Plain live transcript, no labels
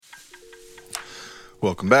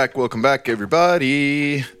Welcome back,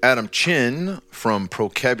 everybody. Adam Chin from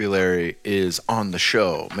Procabulary is on the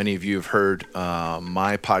show. Many of you have heard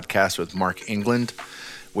my podcast with Mark England,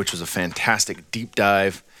 which was a fantastic deep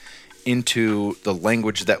dive into the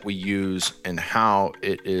language that we use and how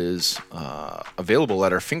it is available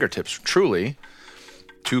at our fingertips, truly,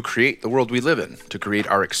 to create the world we live in, to create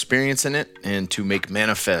our experience in it, and to make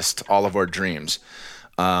manifest all of our dreams.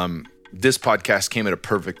 This podcast came at a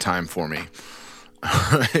perfect time for me.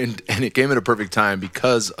 and it came at a perfect time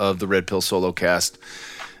because of the Red Pill Solo Cast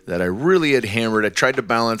that I really had hammered. I tried to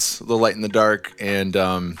balance the light and the dark, and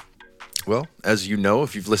well, as you know,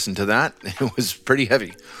 if you've listened to that, it was pretty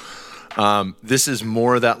heavy. This is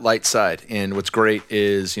more that light side, and what's great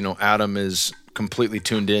is, Adam is completely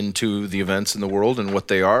tuned in to the events in the world and what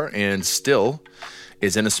they are, and still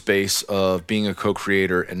is in a space of being a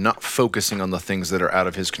co-creator and not focusing on the things that are out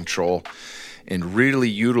of his control, and really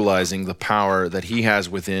utilizing the power that he has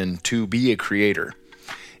within to be a creator.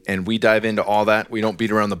 And we dive into all that. We don't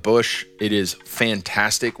beat around the bush. It is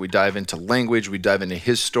fantastic. We dive into language. We dive into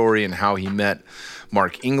his story and how he met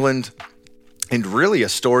Mark England. And really a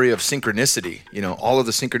story of synchronicity, all of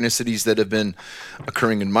the synchronicities that have been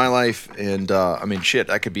occurring in my life. And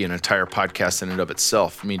I could be an entire podcast in and of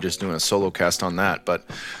itself, me just doing a solo cast on that. But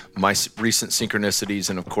my recent synchronicities,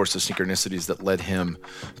 and of course the synchronicities that led him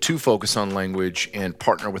to focus on language and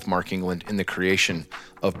partner with Mark England in the creation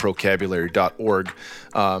of Procabulary.org.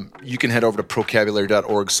 You can head over to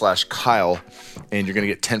Procabulary.org/Kyle, and you're going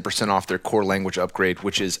to get 10% off their core language upgrade,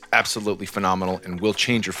 which is absolutely phenomenal and will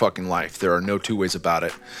change your fucking life. There are no two ways about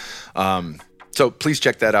it. So please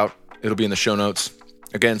check that out. It'll be in the show notes.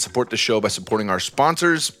 Again, support the show by supporting our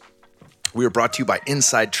sponsors. We are brought to you by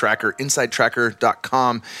Inside Tracker.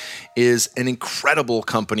 InsideTracker.com is an incredible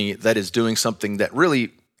company that is doing something that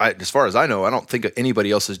really, as far as I know, I don't think anybody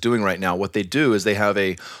else is doing right now. What they do is they have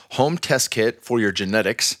a home test kit for your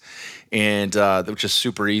genetics, and which is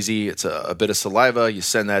super easy. It's a bit of saliva. You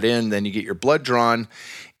send that in, then you get your blood drawn.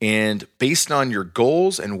 And based on your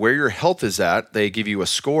goals and where your health is at, they give you a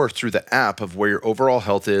score through the app of where your overall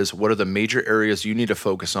health is, what are the major areas you need to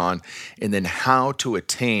focus on, and then how to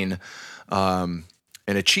attain and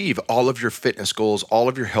achieve all of your fitness goals, all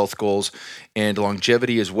of your health goals, and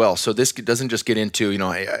longevity as well. So this doesn't just get into,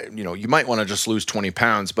 you might want to just lose 20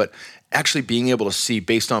 pounds, but actually being able to see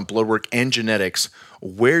based on blood work and genetics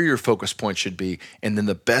where your focus point should be, and then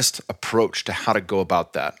the best approach to how to go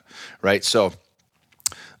about that, right? So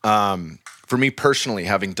for me personally,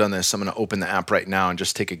 having done this, I'm going to open the app right now and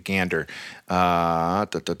just take a gander.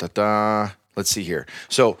 Let's see here.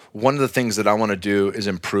 So one of the things that I want to do is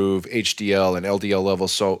improve HDL and LDL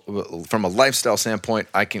levels. So from a lifestyle standpoint,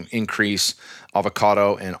 I can increase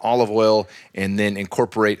avocado and olive oil and then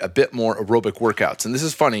incorporate a bit more aerobic workouts. And this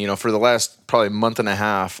is funny, for the last probably month and a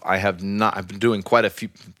half, I've been doing quite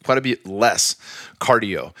a bit less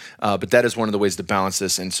cardio. But that is one of the ways to balance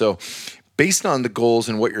this. And so based on the goals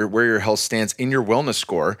and where your health stands in your wellness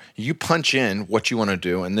score, you punch in what you want to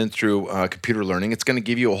do, and then through computer learning, it's going to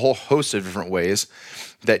give you a whole host of different ways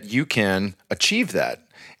that you can achieve that.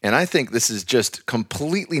 And I think this is just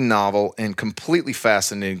completely novel and completely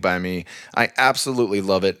fascinating by me. I absolutely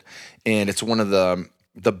love it, and it's one of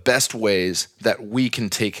the best ways that we can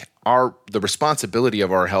take the responsibility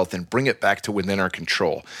of our health and bring it back to within our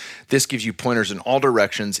control. This gives you pointers in all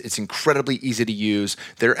directions. It's incredibly easy to use.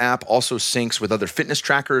 Their app also syncs with other fitness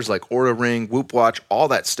trackers like Oura Ring, Whoop Watch, all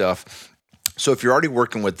that stuff. So if you're already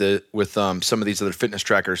working with some of these other fitness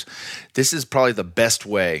trackers, this is probably the best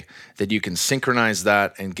way that you can synchronize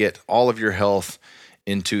that and get all of your health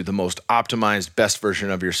into the most optimized, best version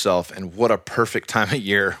of yourself. And what a perfect time of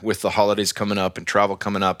year with the holidays coming up and travel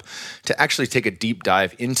coming up to actually take a deep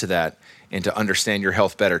dive into that and to understand your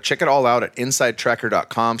health better. Check it all out at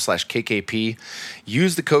InsideTracker.com/KKP.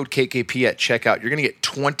 Use the code KKP at checkout. You're going to get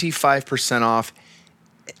 25% off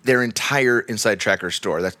their entire Inside Tracker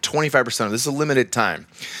store. That's 25%. This is a limited time.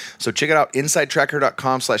 So check it out,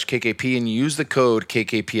 InsideTracker.com/KKP, and use the code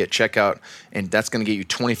KKP at checkout, and that's going to get you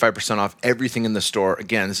 25% off everything in the store.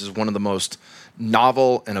 Again, this is one of the most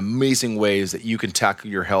novel and amazing ways that you can tackle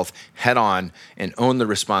your health head on and own the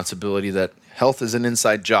responsibility that health is an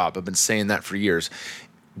inside job. I've been saying that for years.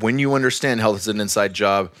 When you understand health is an inside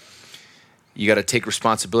job, you got to take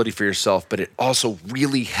responsibility for yourself, but it also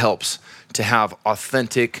really helps to have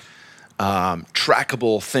authentic,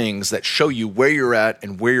 trackable things that show you where you're at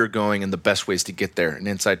and where you're going and the best ways to get there. And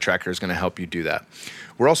Inside Tracker is going to help you do that.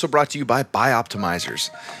 We're also brought to you by Bioptimizers.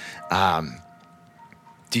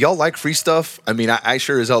 Do y'all like free stuff? I mean, I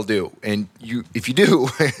sure as hell do. And if you do,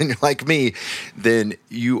 and you're like me, then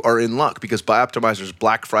you are in luck because Bioptimizer's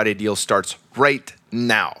Black Friday deal starts right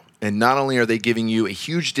now. And not only are they giving you a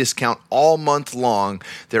huge discount all month long,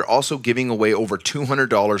 they're also giving away over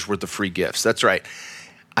 $200 worth of free gifts. That's right.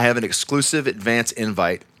 I have an exclusive advance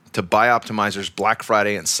invite to Bioptimizer's Black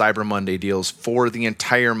Friday and Cyber Monday deals for the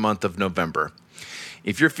entire month of November.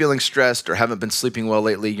 If you're feeling stressed or haven't been sleeping well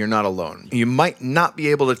lately, you're not alone. You might not be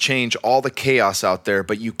able to change all the chaos out there,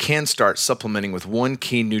 but you can start supplementing with one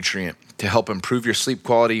key nutrient to help improve your sleep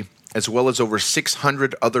quality, as well as over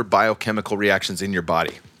 600 other biochemical reactions in your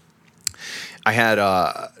body. I had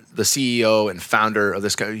the CEO and founder of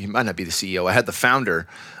this company. He might not be the CEO. I had the founder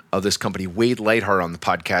of this company, Wade Lightheart, on the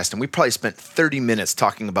podcast, and we probably spent 30 minutes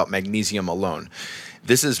talking about magnesium alone.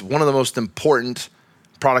 This is one of the most important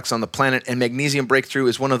products on the planet, and Magnesium Breakthrough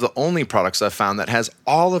is one of the only products I've found that has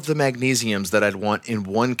all of the magnesiums that I'd want in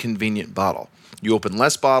one convenient bottle. You open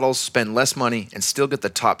less bottles, spend less money, and still get the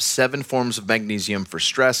top 7 forms of magnesium for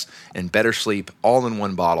stress and better sleep all in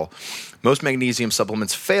one bottle. Most magnesium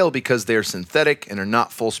supplements fail because they are synthetic and are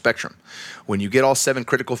not full spectrum. When you get all 7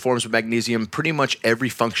 critical forms of magnesium, pretty much every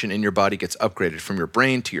function in your body gets upgraded, from your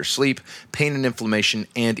brain to your sleep, pain and inflammation,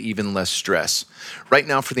 and even less stress. Right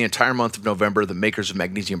now, for the entire month of November, the makers of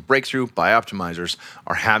Magnesium Breakthrough, Bioptimizers,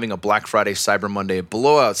 are having a Black Friday, Cyber Monday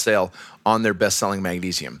blowout sale on their best-selling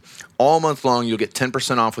magnesium. All month long, you'll get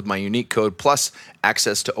 10% off with my unique code, plus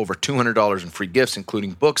access to over $200 in free gifts,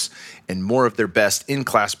 including books and more of their best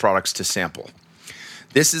in-class products to sample.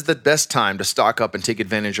 This is the best time to stock up and take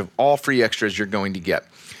advantage of all free extras you're going to get.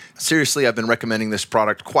 Seriously, I've been recommending this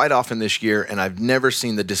product quite often this year, and I've never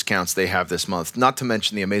seen the discounts they have this month, not to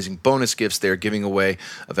mention the amazing bonus gifts they're giving away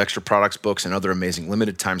of extra products, books, and other amazing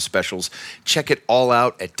limited time specials. Check it all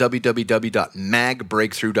out at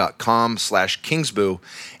www.magbreakthrough.com/Kingsboo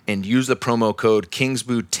and use the promo code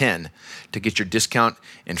KingsBoo10 to get your discount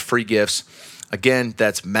and free gifts. Again,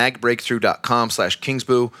 that's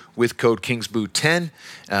magbreakthrough.com/Kingsboo with code KingsBoo10,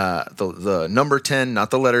 the number 10, not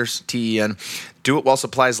the letters, TEN. Do it while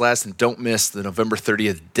supplies last and don't miss the November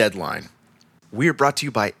 30th deadline. We are brought to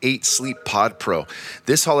you by 8 Sleep Pod Pro.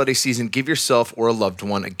 This holiday season, give yourself or a loved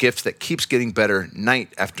one a gift that keeps getting better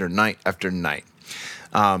night after night after night.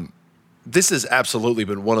 This has absolutely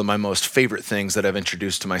been one of my most favorite things that I've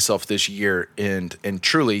introduced to myself this year. And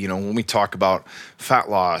truly, you know, when we talk about fat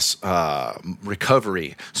loss,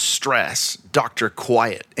 recovery, stress, Dr.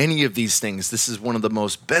 Quiet, any of these things, this is one of the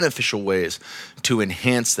most beneficial ways to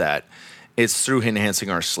enhance that. It's through enhancing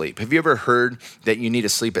our sleep. Have you ever heard that you need to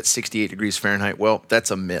sleep at 68 degrees Fahrenheit? Well, that's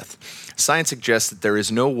a myth. Science suggests that there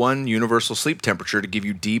is no one universal sleep temperature to give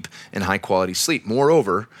you deep and high-quality sleep.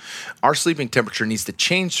 Moreover, our sleeping temperature needs to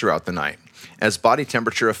change throughout the night, as body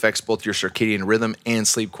temperature affects both your circadian rhythm and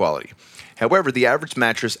sleep quality. However, the average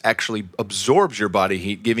mattress actually absorbs your body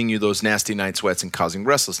heat, giving you those nasty night sweats and causing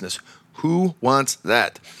restlessness. Who wants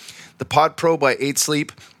that? The Pod Pro by 8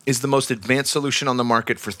 Sleep is the most advanced solution on the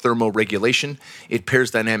market for thermoregulation. It pairs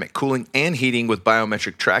dynamic cooling and heating with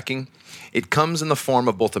biometric tracking. It comes in the form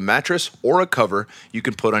of both a mattress or a cover you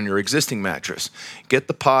can put on your existing mattress. Get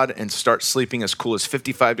the pod and start sleeping as cool as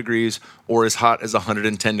 55 degrees or as hot as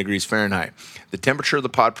 110 degrees Fahrenheit. The temperature of the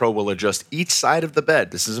Pod Pro will adjust each side of the bed.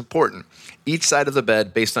 This is important. Each side of the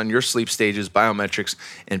bed based on your sleep stages, biometrics,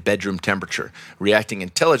 and bedroom temperature, reacting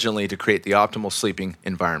intelligently to create the optimal sleeping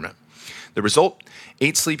environment. The result?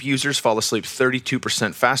 8 Sleep users fall asleep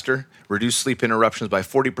 32% faster, reduce sleep interruptions by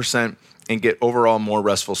 40%, and get overall more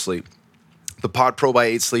restful sleep. The Pod Pro by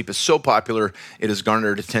 8 Sleep is so popular, it has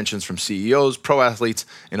garnered attentions from CEOs, pro athletes,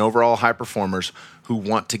 and overall high performers who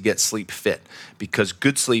want to get sleep fit, because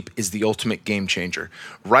good sleep is the ultimate game changer.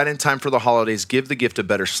 Right in time for the holidays, give the gift of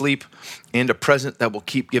better sleep and a present that will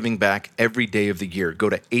keep giving back every day of the year. Go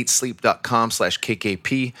to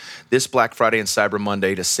 8sleep.com/KKP this Black Friday and Cyber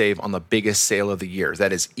Monday to save on the biggest sale of the year.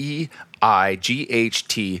 That is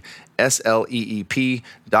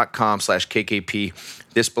EIGHTSLEEP.com/KKP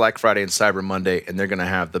this Black Friday and Cyber Monday, and they're going to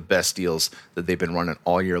have the best deals that they've been running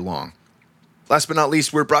all year long. Last but not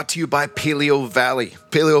least, we're brought to you by Paleo Valley.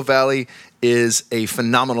 Paleo Valley is a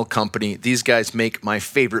phenomenal company. These guys make my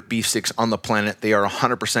favorite beef sticks on the planet. They are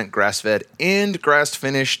 100% grass-fed and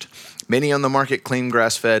grass-finished. Many on the market claim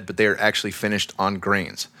grass-fed, but they are actually finished on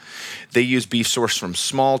grains. They use beef sourced from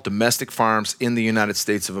small domestic farms in the United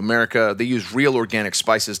States of America. They use real organic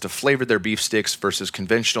spices to flavor their beef sticks versus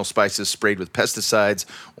conventional spices sprayed with pesticides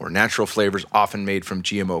or natural flavors often made from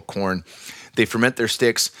GMO corn. They ferment their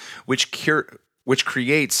sticks, which cure which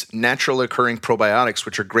creates natural occurring probiotics,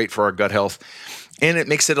 which are great for our gut health. And it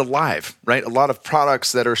makes it alive, right? A lot of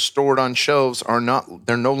products that are stored on shelves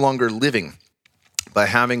they're no longer living. By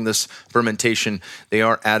having this fermentation, they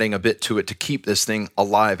are adding a bit to it to keep this thing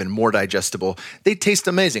alive and more digestible. They taste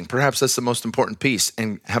amazing. Perhaps that's the most important piece.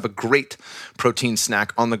 And have a great protein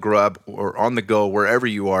snack on the grub or on the go, wherever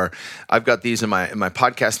you are. I've got these in my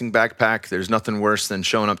podcasting backpack. There's nothing worse than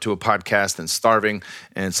showing up to a podcast and starving.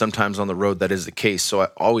 And sometimes on the road, that is the case. So I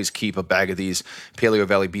always keep a bag of these Paleo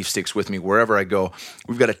Valley beef sticks with me wherever I go.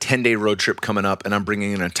 We've got a 10-day road trip coming up, and I'm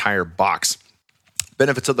bringing an entire box.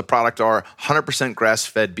 Benefits of the product are 100%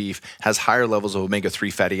 grass-fed beef, has higher levels of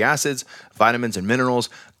omega-3 fatty acids, vitamins and minerals,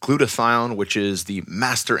 glutathione, which is the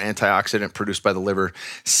master antioxidant produced by the liver,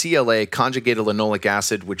 CLA, conjugated linoleic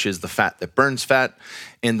acid, which is the fat that burns fat,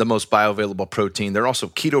 and the most bioavailable protein. They're also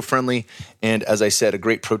keto-friendly, and as I said, a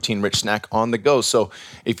great protein-rich snack on the go. So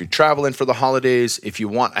if you're traveling for the holidays, if you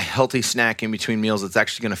want a healthy snack in between meals that's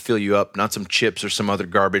actually going to fill you up, not some chips or some other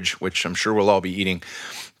garbage, which I'm sure we'll all be eating,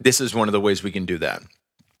 this is one of the ways we can do that.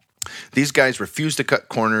 These guys refuse to cut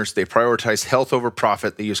corners. They prioritize health over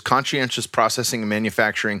profit. They use conscientious processing and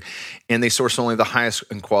manufacturing, and they source only the highest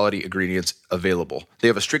in quality ingredients available. They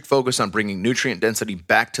have a strict focus on bringing nutrient density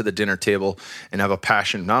back to the dinner table and have a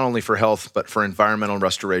passion not only for health, but for environmental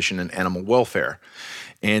restoration and animal welfare.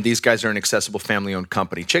 And these guys are an accessible family-owned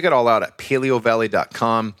company. Check it all out at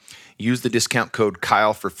paleovalley.com. Use the discount code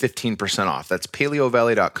Kyle for 15% off. That's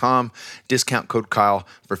paleovalley.com, discount code Kyle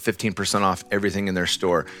for 15% off everything in their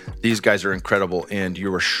store. These guys are incredible, and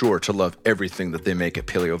you are sure to love everything that they make at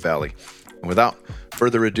Paleo Valley. And without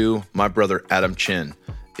further ado, my brother Adam Chin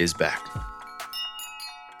is back.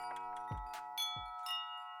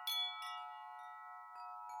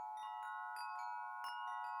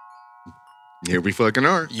 Here we fucking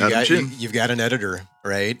are. You've got an editor,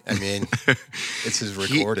 right? I mean, this is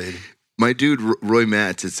recorded. My dude Roy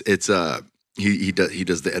Matz, he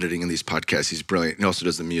does the editing in these podcasts. He's brilliant. He also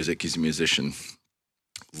does the music. He's a musician.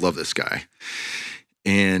 Love this guy.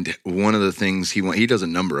 And one of the things he does a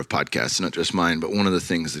number of podcasts, not just mine, but one of the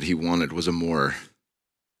things that he wanted was a more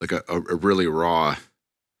like a really raw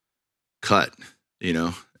cut, you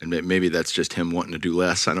know. And maybe that's just him wanting to do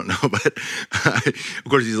less. I don't know. But of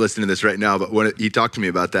course, he's listening to this right now. But when he talked to me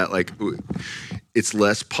about that, like, it's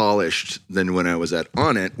less polished than when I was at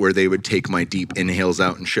On It, where they would take my deep inhales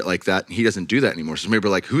out and shit like that. And he doesn't do that anymore. So maybe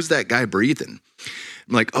like, who's that guy breathing?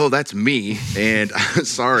 I'm like, oh, that's me. And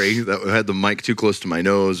sorry that I had the mic too close to my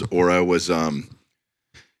nose, or I was,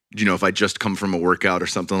 if I just come from a workout or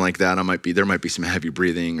something like that, there might be some heavy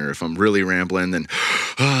breathing, or if I'm really rambling, then,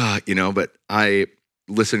 but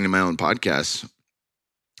listening to my own podcasts,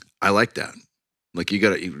 I like that. Like you're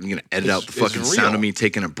gonna edit out the fucking sound of me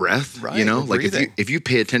taking a breath, right, you know? Like if you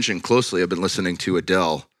pay attention closely, I've been listening to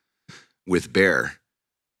Adele with Bear,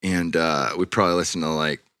 and we probably listen to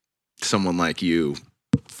like someone like you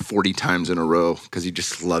 40 times in a row because he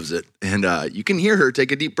just loves it. And you can hear her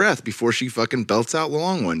take a deep breath before she fucking belts out the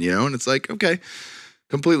long one, you know? And it's like, okay,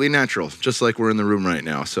 completely natural, just like we're in the room right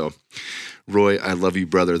now. So Roy, I love you,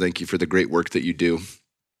 brother. Thank you for the great work that you do.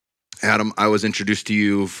 Adam, I was introduced to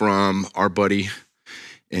you from our buddy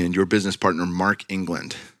and your business partner, Mark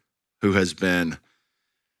England, who has been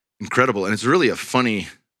incredible. And it's really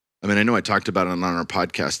I know I talked about it on our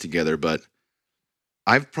podcast together, but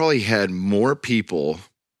I've probably had more people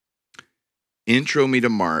intro me to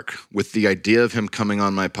Mark with the idea of him coming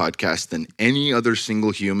on my podcast than any other single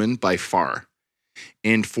human by far.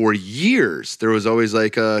 And for years, there was always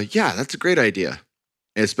like, yeah, that's a great idea.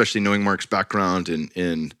 Especially knowing Mark's background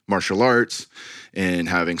in martial arts and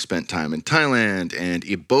having spent time in Thailand and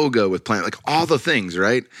Iboga with plant, like all the things,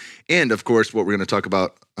 right? And of course, what we're going to talk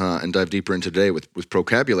about and dive deeper into today with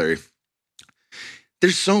Procabulary.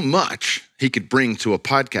 There's so much he could bring to a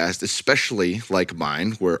podcast, especially like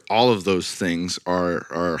mine, where all of those things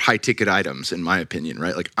are high-ticket items, in my opinion,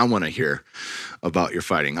 right? Like, I want to hear about your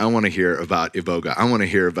fighting. I want to hear about Iboga. I want to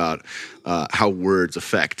hear about how words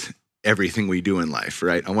affect everything we do in life,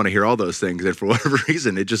 right? I want to hear all those things. And for whatever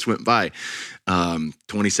reason, it just went by.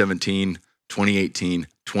 2017, 2018,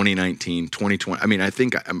 2019, 2020. I mean, I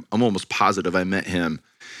think I'm almost positive I met him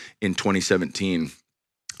in 2017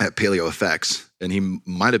 at Paleo FX. And he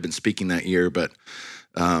might have been speaking that year, but,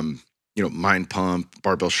 Mind Pump,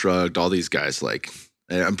 Barbell Shrugged, all these guys, like,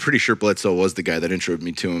 I'm pretty sure Bledsoe was the guy that introduced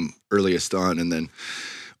me to him earliest on. And then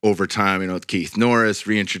over time, with Keith Norris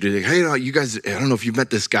reintroducing, hey, you guys, I don't know if you've met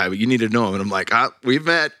this guy, but you need to know him. And I'm like, we've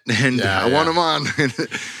met, and I want him on.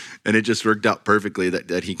 And it just worked out perfectly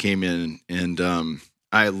that he came in. And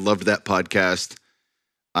I loved that podcast.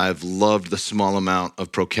 I've loved the small amount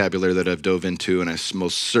of Procabulary that I've dove into, and I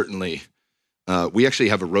most certainly, we actually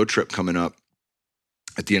have a road trip coming up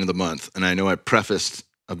at the end of the month. And I know I've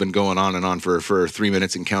been going on and on for 3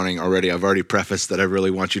 minutes and counting already. I've already prefaced that I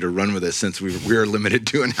really want you to run with it since we're limited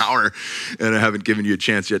to an hour and I haven't given you a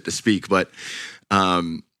chance yet to speak. But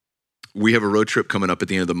we have a road trip coming up at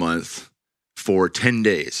the end of the month for 10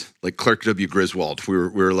 days, like Clark W. Griswold. We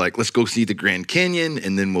were like, let's go see the Grand Canyon,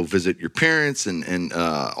 and then we'll visit your parents and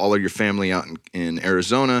all of your family out in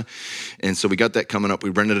Arizona. And so we got that coming up.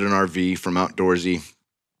 We rented an RV from Outdoorsy,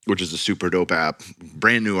 which is a super dope app,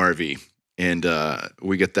 brand new RV. And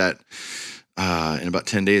we get that in about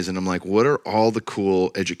 10 days. And I'm like, what are all the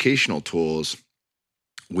cool educational tools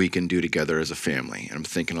we can do together as a family? And I'm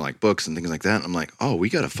thinking of like books and things like that. And I'm like, oh, we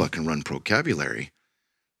got to fucking run Procabulary.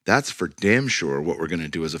 That's for damn sure what we're going to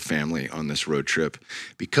do as a family on this road trip,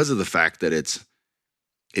 because of the fact that it's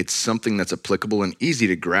something that's applicable and easy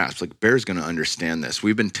to grasp. Like Bear's going to understand this.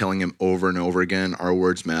 We've been telling him over and over again, our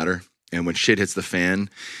words matter. And when shit hits the fan,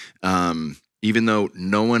 even though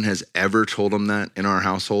no one has ever told him that in our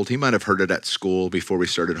household, he might have heard it at school before we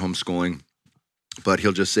started homeschooling, but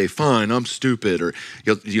he'll just say, fine, I'm stupid. Or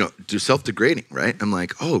he'll, do self-degrading, right? I'm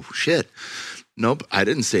like, oh shit. Nope, I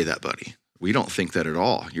didn't say that, buddy. We don't think that at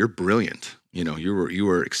all. You're brilliant. You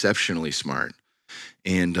were exceptionally smart.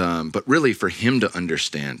 And, but really for him to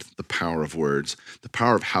understand the power of words, the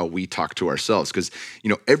power of how we talk to ourselves, because,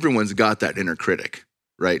 everyone's got that inner critic,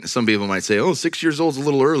 right? Some people might say, oh, 6 years old's a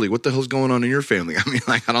little early. What the hell's going on in your family? I mean,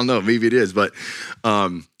 I don't know, maybe it is, but,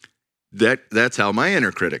 that's how my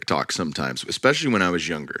inner critic talks sometimes, especially when I was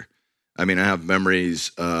younger. I mean, I have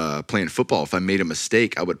memories playing football. If I made a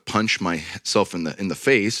mistake, I would punch myself in the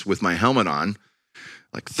face with my helmet on,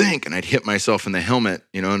 like think, and I'd hit myself in the helmet,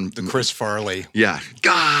 and the Chris Farley. Yeah.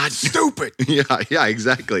 God, stupid. Yeah,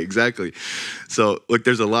 exactly. So look,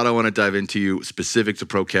 there's a lot I want to dive into specific to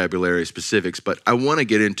Procabulary specifics, but I want to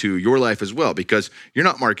get into your life as well, because you're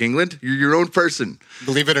not Mark England. You're your own person.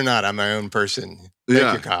 Believe it or not, I'm my own person.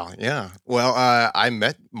 Thank you, Kyle. Yeah. Well, I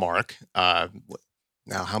met Mark,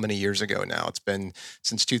 now, how many years ago now? It's been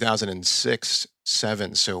since 2006,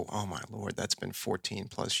 7. So, oh my Lord, that's been 14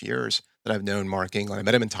 plus years that I've known Mark England. I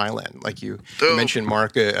met him in Thailand. Like you mentioned,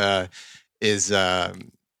 Mark is,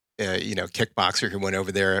 kickboxer who went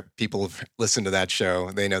over there. People have listened to that show.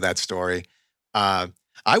 They know that story. I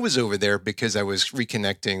was over there because I was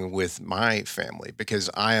reconnecting with my family, because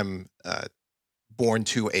I am born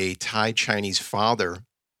to a Thai Chinese father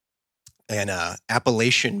and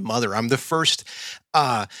Appalachian mother. I'm the first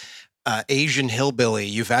Asian hillbilly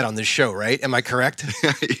you've had on this show, right? Am I correct?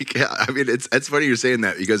 Yeah, I mean, it's funny you're saying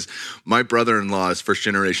that, because my brother-in-law is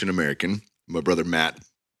first-generation American. My brother Matt,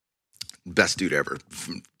 best dude ever,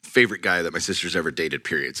 favorite guy that my sister's ever dated,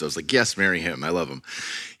 period. So I was like, yes, marry him. I love him.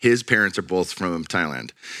 His parents are both from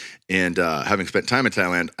Thailand. And having spent time in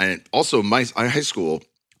Thailand, and also my high school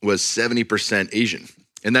was 70% Asian.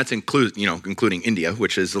 And that's including India,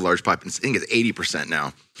 which is a large population. I think it's 80%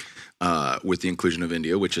 now with the inclusion of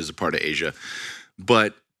India, which is a part of Asia.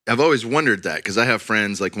 But I've always wondered that, because I have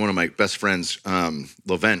friends, like one of my best friends,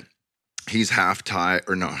 Lovent, he's half Thai,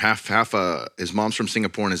 or no, half. His mom's from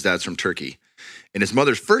Singapore and his dad's from Turkey. And his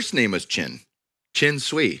mother's first name was Chin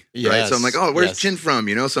Sui, right? So I'm like, oh, where's Chin from?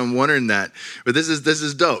 So I'm wondering that. But this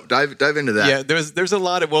is dope. Dive into that. Yeah, there's a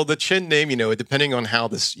lot of, the Chin name, depending on how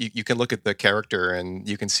this, you can look at the character and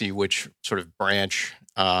you can see which sort of branch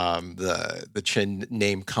the Chin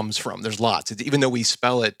name comes from. There's lots. Even though we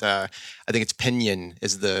spell it, I think it's Pinyin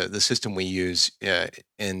is the system we use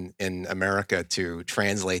in America to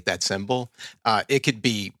translate that symbol. It could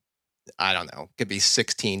be, I don't know, could be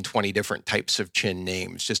 16, 20 different types of Chin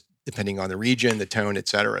names, just depending on the region, the tone, et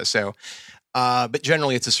cetera. So, but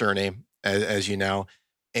generally it's a surname, as you know.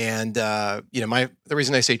 And, the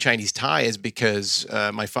reason I say Chinese Thai is because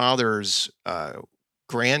my father's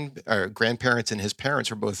grandparents and his parents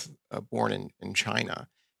were both born in China,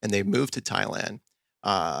 and they moved to Thailand,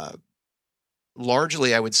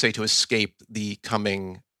 largely, I would say, to escape the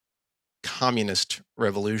coming communist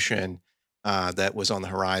revolution that was on the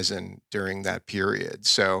horizon during that period.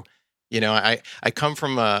 So, I come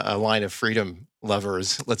from a line of freedom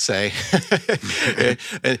lovers, let's say,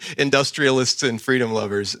 industrialists and freedom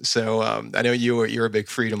lovers. So I know you're a big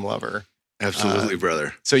freedom lover. Absolutely,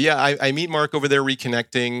 brother. So yeah, I meet Mark over there,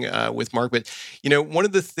 reconnecting with Mark. But one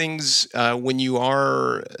of the things when you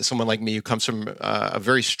are someone like me who comes from a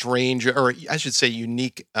very strange, or I should say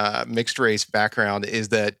unique, mixed race background, is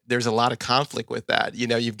that there's a lot of conflict with that.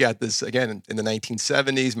 You've got this, again, in the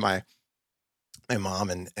 1970s, my mom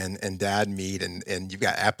and dad meet, and you've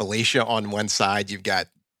got Appalachia on one side, you've got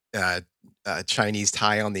Chinese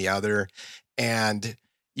tie on the other. And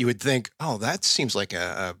you would think, oh, that seems like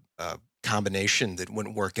a combination that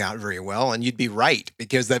wouldn't work out very well. And you'd be right,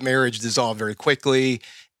 because that marriage dissolved very quickly.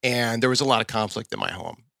 And there was a lot of conflict in my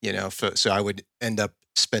home, so I would end up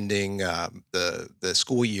spending the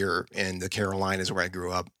school year in the Carolinas where I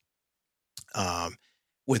grew up, um,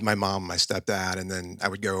 with my mom, my stepdad, and then I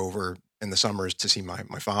would go over in the summers to see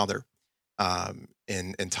my father,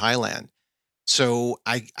 in Thailand. So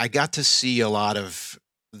I got to see a lot of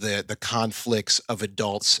the conflicts of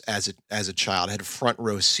adults as a child. I had a front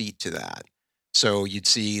row seat to that. So you'd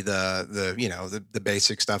see the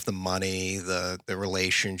basic stuff, the money, the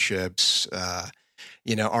relationships,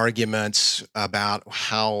 arguments about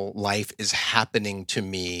how life is happening to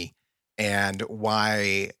me and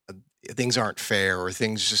why things aren't fair or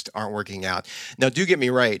things just aren't working out. Now, do get me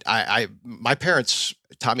right. My parents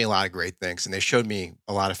taught me a lot of great things, and they showed me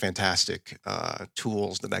a lot of fantastic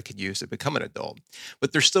tools that I could use to become an adult.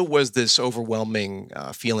 But there still was this overwhelming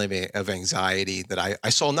feeling of anxiety that I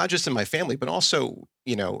saw not just in my family, but also,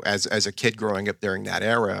 as a kid growing up during that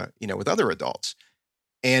era, with other adults.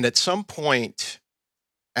 And at some point,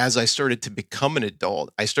 as I started to become an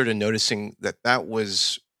adult, I started noticing that that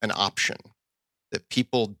was an option, that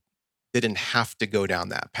people didn't have to go down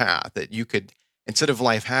that path, that you could, instead of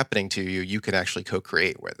life happening to you, you could actually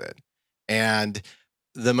co-create with it. And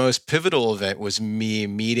the most pivotal event was me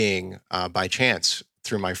meeting by chance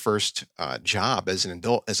through my first job as an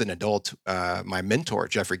adult, my mentor,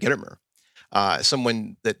 Jeffrey Gitomer.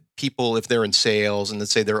 Someone that people, if they're in sales and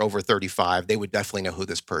let's say they're over 35, they would definitely know who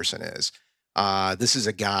this person is. This is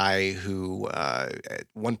a guy who, at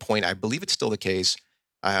one point, I believe it's still the case,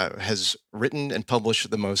 has written and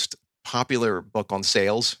published the most popular book on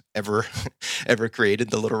sales ever ever created,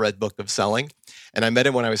 The Little Red Book of Selling. And I met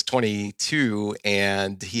him when I was 22,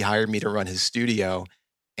 and he hired me to run his studio.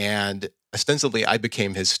 And ostensibly, I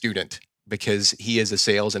became his student because he is a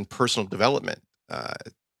sales and personal development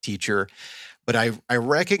teacher. But I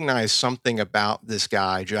recognized something about this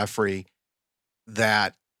guy, Jeffrey,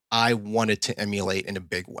 that I wanted to emulate in a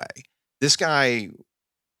big way. This guy,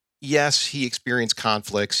 yes, he experienced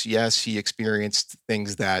conflicts. Yes, he experienced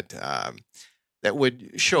things that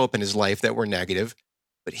would show up in his life that were negative,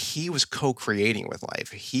 but he was co-creating with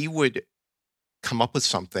life. He would come up with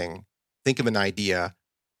something, think of an idea,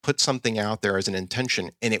 put something out there as an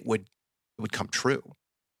intention, and it would come true.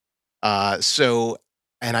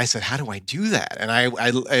 And I said, how do I do that?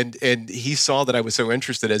 And he saw that I was so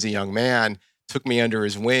interested as a young man, took me under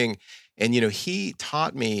his wing, and he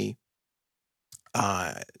taught me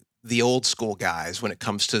the old school guys when it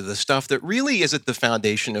comes to the stuff that really is at the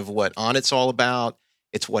foundation of what Onnit's all about.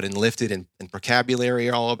 It's what Enlifted and Procabulary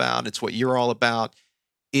are all about. It's what you're all about.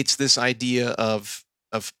 It's this idea of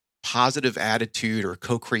positive attitude or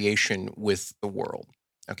co-creation with the world.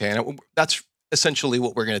 Okay, and that's essentially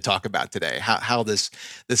what we're going to talk about today. How this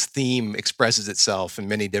theme expresses itself in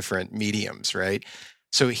many different mediums, right?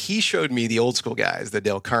 So he showed me the old school guys, the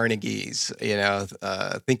Dale Carnegies,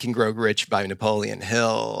 Think and Grow Rich by Napoleon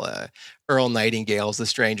Hill, Earl Nightingale's The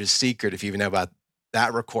Strangest Secret, if you even know about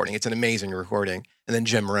that recording. It's an amazing recording. And then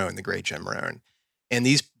Jim Rohn, the great Jim Rohn. And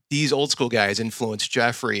these old school guys influenced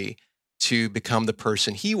Jeffrey to become the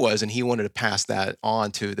person he was, and he wanted to pass that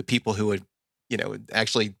on to the people who would,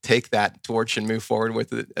 actually take that torch and move forward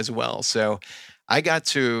with it as well. So I got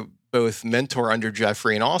to both mentor under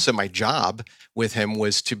Jeffrey, and also my job with him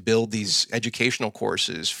was to build these educational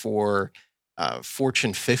courses for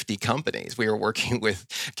Fortune 50 companies. We were working with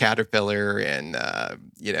Caterpillar and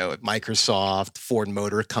Microsoft, Ford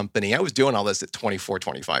Motor Company. I was doing all this at 24,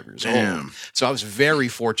 25 years old. So I was very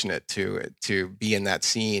fortunate to be in that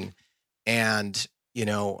scene. And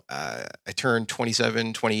I turned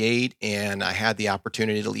 27, 28, and I had the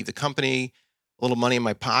opportunity to leave the company, a little money in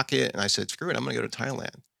my pocket, and I said, screw it, I'm going to go to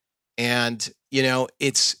Thailand. And,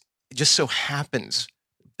 it just so happens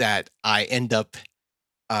that I end up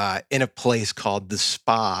in a place called The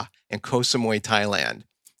Spa in Koh Samui, Thailand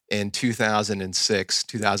in 2006,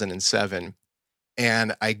 2007.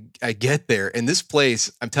 And I get there, and this place,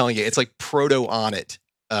 I'm telling you, it's like proto-Onnit,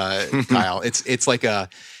 Kyle. It's like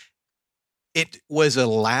it was a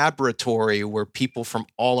laboratory where people from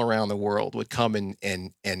all around the world would come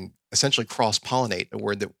and essentially cross-pollinate, a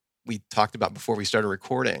word that we talked about before we started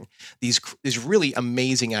recording, these really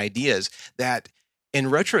amazing ideas that in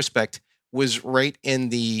retrospect was right in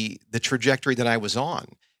the trajectory that I was on.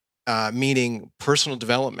 meaning personal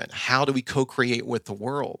development. How do we co-create with the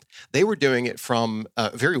world? They were doing it from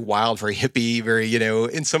very wild, very hippie, very,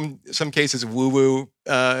 in some cases woo-woo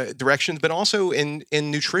directions, but also in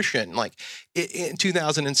nutrition. Like in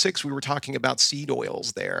 2006, we were talking about seed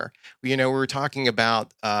oils there. We were talking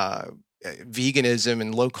about veganism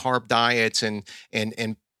and low carb diets and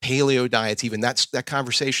paleo diets. Even that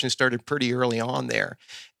conversation started pretty early on there,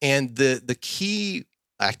 and the key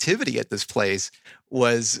activity at this place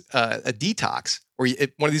was a detox, or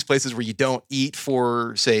one of these places where you don't eat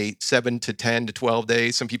for, say, 7 to 10 to 12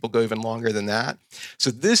 days. Some people go even longer than that.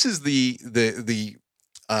 So this is the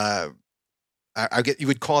you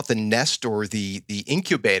would call it the nest or the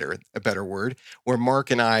incubator, a better word, where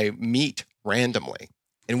Mark and I meet randomly,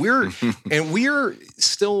 and we're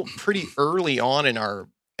still pretty early on in our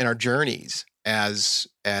journeys as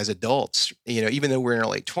adults. Even though we're in our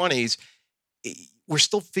late 20s. We're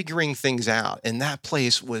still figuring things out. And that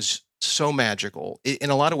place was so magical. In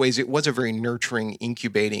a lot of ways, it was a very nurturing,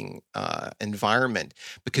 incubating environment,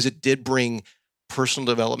 because it did bring personal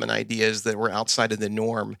development ideas that were outside of the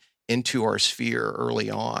norm into our sphere early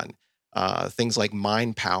on. Things like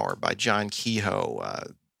Mind Power by John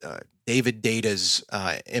Kehoe, David Data's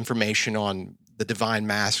information on the divine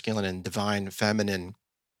masculine and divine feminine.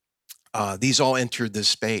 These all entered this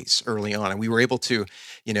space early on. And we were able to,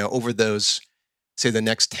 over those, say, the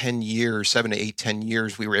next 10 years, 7 to 8, 10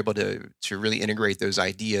 years, we were able to really integrate those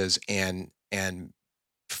ideas and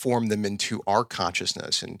form them into our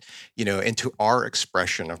consciousness and, into our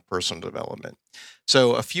expression of personal development.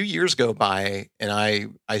 So a few years go by, and I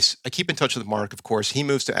keep in touch with Mark, of course. He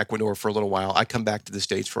moves to Ecuador for a little while. I come back to the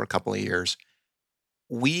States for a couple of years.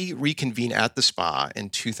 We reconvene at the spa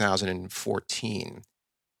in 2014,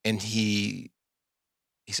 and he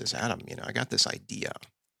says, Adam, I got this idea.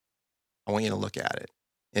 I want you to look at it.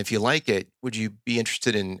 And if you like it, would you be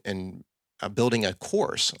interested in building a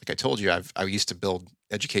course? Like I told you, I used to build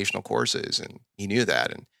educational courses, and he knew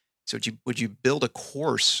that. And so would you build a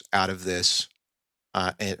course out of this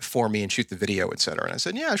for me and shoot the video, et cetera? And I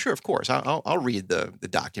said, yeah, sure, of course. I'll read the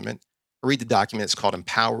document. I read the document. It's called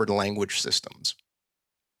Empowered Language Systems.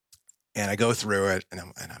 And I go through it, and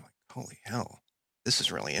I'm like, holy hell, this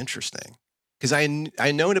is really interesting. Because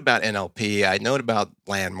I known about NLP, I known about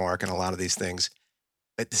Landmark and a lot of these things,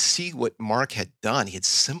 but to see what Mark had done, he had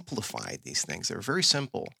simplified these things. They were very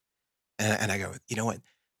simple. And I go, you know what?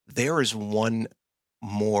 There is one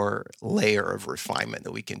more layer of refinement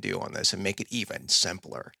that we can do on this and make it even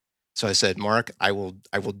simpler. So I said, Mark, I will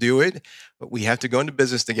do it, but we have to go into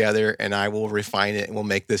business together, and I will refine it, and we'll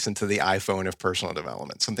make this into the iPhone of personal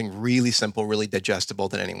development, something really simple, really digestible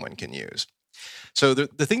that anyone can use. So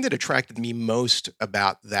the thing that attracted me most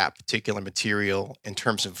about that particular material in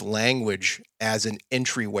terms of language as an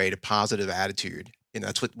entryway to positive attitude,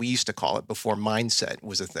 that's what we used to call it before mindset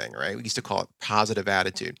was a thing, right? We used to call it positive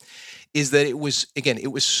attitude, is that it was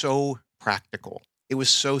so practical. It was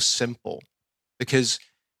so simple because,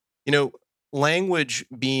 language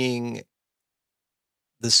being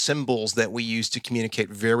the symbols that we use to communicate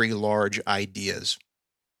very large ideas.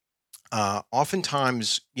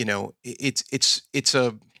 Oftentimes, it's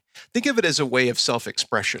think of it as a way of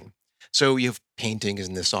self-expression. So you have paintings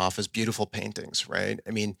in this office, beautiful paintings, right?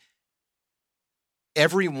 I mean,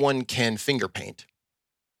 everyone can finger paint.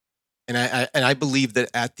 And I believe that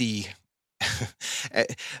at the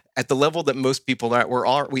at the level that most people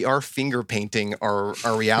are, we are finger painting our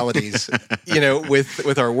realities,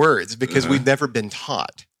 with our words, because we've never been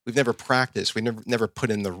taught. We've never practiced. We've never put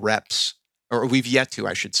in the reps, or we've yet to,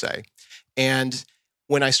 I should say. And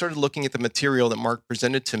when I started looking at the material that Mark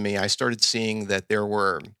presented to me, I started seeing that there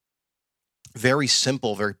were very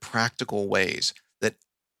simple, very practical ways that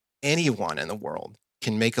anyone in the world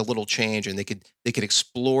can make a little change, and they could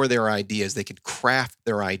explore their ideas. They could craft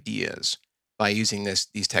their ideas by using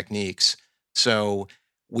these techniques. So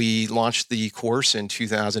we launched the course in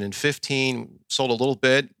 2015, sold a little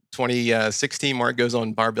bit. 2016, Mark goes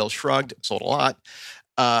on Barbell Shrugged, sold a lot.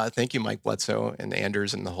 Thank you, Mike Bledsoe and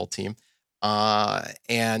Anders and the whole team.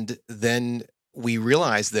 And then we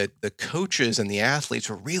realized that the coaches and the athletes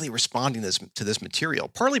were really responding to this material,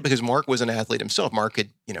 partly because Mark was an athlete himself. Mark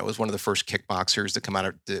had, was one of the first kickboxers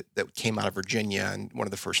that came out of Virginia, and one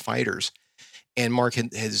of the first fighters. And Mark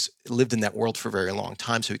has lived in that world for a very long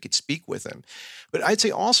time, so he could speak with him. But I'd say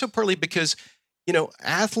also partly because,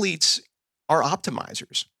 athletes are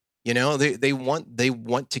optimizers. They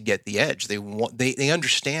want to get the edge. They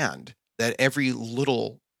understand that every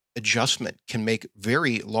little adjustment can make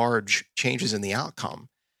very large changes in the outcome.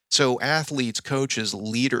 So athletes, coaches,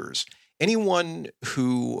 leaders, anyone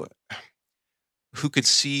who could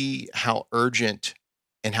see how urgent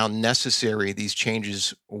and how necessary these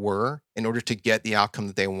changes were in order to get the outcome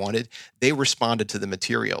that they wanted, they responded to the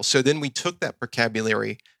material. So then we took that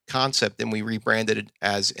vocabulary concept and we rebranded it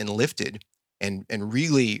as Enlifted, and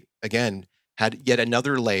really, again, had yet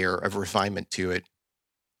another layer of refinement to it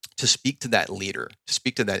to speak to that leader, to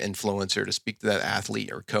speak to that influencer, to speak to that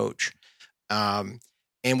athlete or coach. And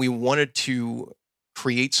we wanted to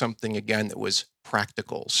create something, again, that was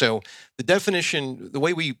practical. So the definition, the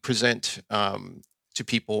way we present to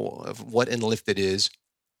people of what Enlifted is,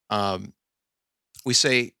 we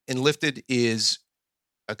say Enlifted is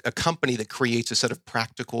a company that creates a set of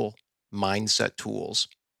practical mindset tools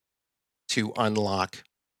to unlock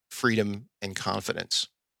freedom and confidence.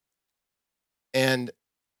 And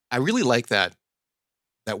I really like that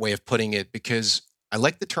way of putting it, because I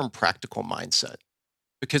like the term practical mindset.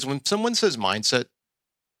 Because when someone says mindset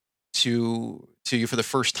to you for the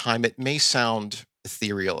first time, it may sound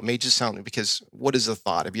ethereal. It may just sound, because what is a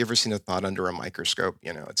thought? Have you ever seen a thought under a microscope?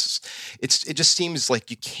 You know, it just seems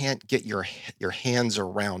like you can't get your hands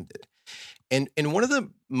around it. And one of the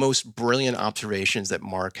most brilliant observations that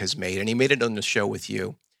Mark has made, and he made it on the show with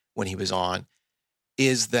you when he was on,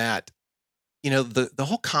 is that, you know, the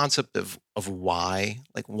whole concept of why,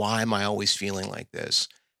 like, why am I always feeling like this?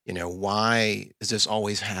 You know, why does this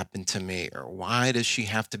always happen to me? Or why does she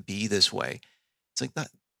have to be this way? It's like that,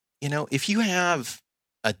 you know, if you have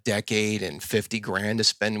a decade and 50 grand to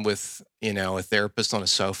spend with, you know, a therapist on a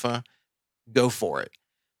sofa, go for it.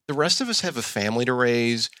 The rest of us have a family to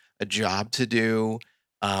raise, a job to do,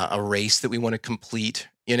 a race that we want to complete,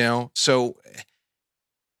 you know? So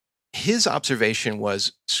his observation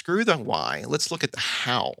was, screw the why, let's look at the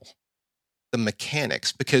how, the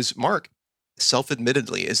mechanics, because Mark,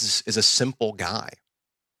 self-admittedly, is a simple guy.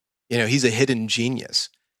 You know, he's a hidden genius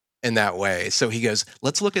in that way. So he goes,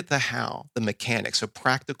 let's look at the how, the mechanics, a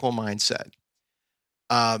practical mindset.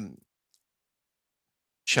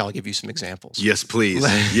 Shall I give you some examples? Yes, please.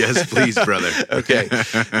 Yes, please, brother. Okay.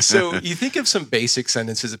 So you think of some basic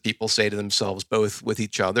sentences that people say to themselves, both with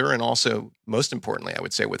each other and also, most importantly, I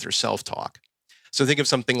would say, with their self-talk. So think of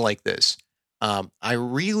something like this. I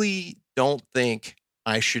really don't think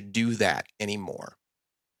I should do that anymore.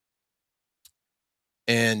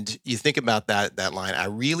 And you think about that line, I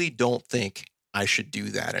really don't think I should do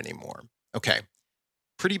that anymore. Okay.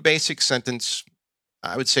 Pretty basic sentence.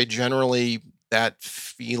 I would say generally that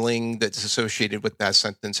feeling that's associated with that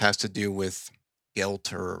sentence has to do with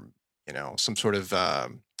guilt, or, you know, some sort of, I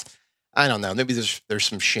don't know, maybe there's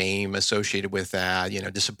some shame associated with that, you know,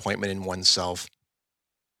 disappointment in oneself.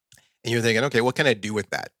 And you're thinking, okay, what can I do with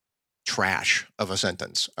that trash of a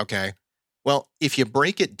sentence? Okay. Well, if you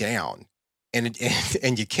break it down, and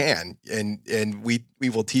you can, and we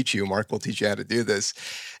will teach you, Mark will teach you how to do this,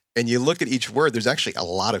 and you look at each word, there's actually a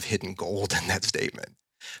lot of hidden gold in that statement.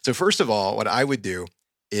 So first of all, what I would do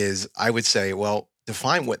is I would say, well,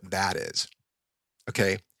 define what that is.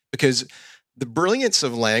 Okay. Because the brilliance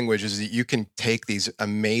of language is that you can take these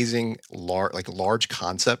amazing, large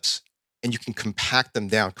concepts, and you can compact them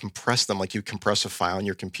down, compress them like you compress a file on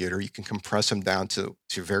your computer. You can compress them down to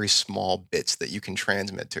very small bits that you can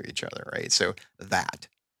transmit to each other, right? So that.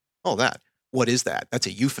 What is that? That's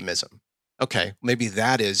a euphemism. Okay, maybe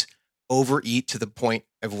that is overeat to the point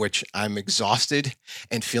of which I'm exhausted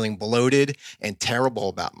and feeling bloated and terrible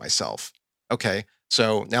about myself. Okay,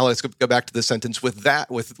 so now let's go back to the sentence with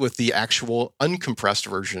that, with the actual uncompressed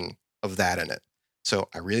version of that in it. So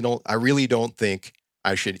I really don't think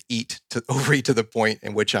I should overeat to the point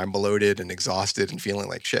in which I'm bloated and exhausted and feeling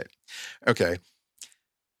like shit. Okay.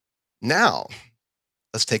 Now,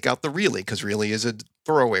 let's take out the really, because really is a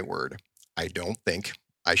throwaway word. I don't think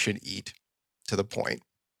I should eat to the point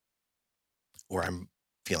where I'm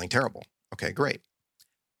feeling terrible. Okay, great.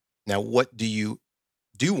 Now, what do you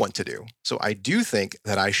want to do? So I do think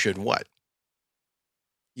that I should what?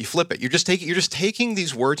 You flip it. You're just taking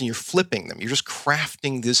these words and you're flipping them. You're just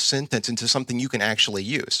crafting this sentence into something you can actually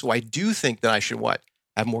use. So I do think that I should what?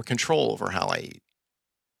 Have more control over how I eat.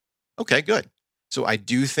 Okay, good. So I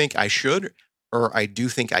do think I should, or I do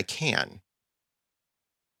think I can.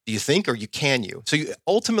 Do you think, or can you? So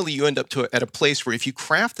ultimately you end up at a place where if you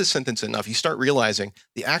craft the sentence enough, you start realizing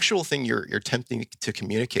the actual thing you're attempting to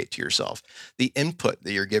communicate to yourself, the input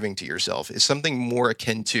that you're giving to yourself, is something more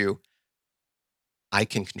akin to, I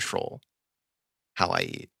can control how I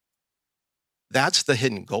eat. That's the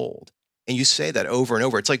hidden gold. And you say that over and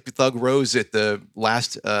over. It's like Thug Rose at the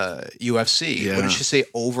last UFC. Yeah. What did she say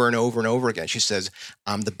over and over and over again? She says,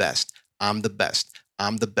 I'm the best. I'm the best.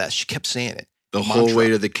 I'm the best. She kept saying it. The whole way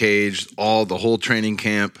to the cage, the whole training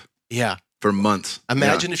camp. Yeah. For months.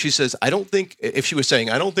 Imagine if she says, if she was saying,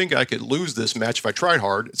 I don't think I could lose this match if I tried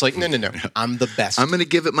hard. It's like, no. I'm the best. I'm going to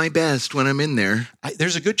give it my best when I'm in there.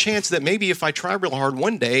 There's a good chance that maybe if I try real hard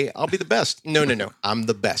one day, I'll be the best. No. I'm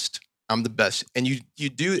the best. I'm the best. And you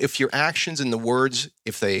do, if your actions and the words,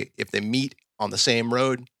 if they meet on the same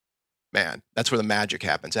road, man, that's where the magic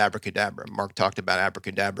happens. Abracadabra. Mark talked about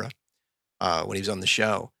abracadabra when he was on the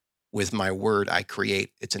show. With my word, I create.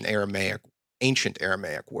 It's an ancient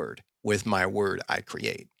Aramaic word. With my word, I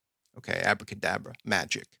create. Okay, abracadabra,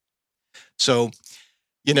 magic. So,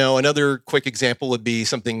 another quick example would be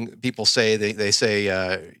something people say. They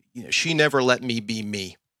say, she never let me be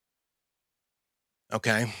me.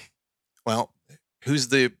 Okay, well, who's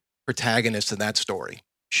the protagonist in that story?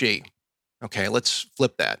 She. Okay, let's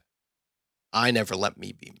flip that. I never let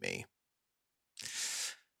me be me.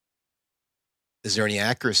 Is there any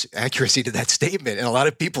accuracy to that statement? And a lot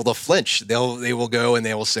of people, they'll flinch. They will go and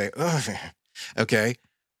they will say, oh, okay,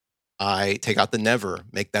 I take out the never,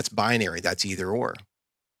 that's binary. That's either or.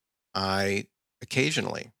 I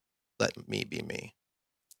occasionally let me be me.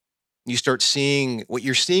 You start seeing what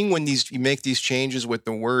you're seeing when you make these changes with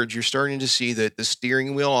the words. You're starting to see that the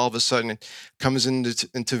steering wheel all of a sudden comes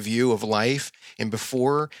into view of life. And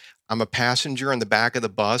before, I'm a passenger in the back of the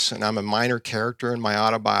bus and I'm a minor character in my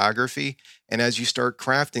autobiography. And as you start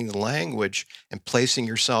crafting the language and placing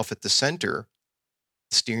yourself at the center,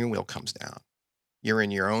 the steering wheel comes down. You're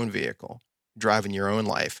in your own vehicle, driving your own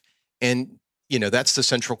life. And, that's the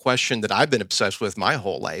central question that I've been obsessed with my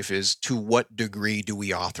whole life is, to what degree do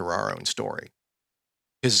we author our own story?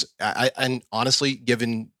 Because and honestly,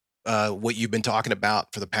 given what you've been talking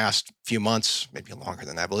about for the past few months, maybe longer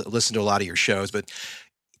than that, I've listened to a lot of your shows, but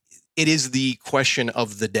it is the question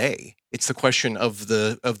of the day. It's the question of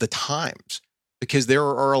the times, because there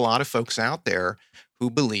are a lot of folks out there who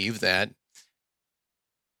believe that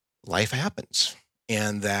life happens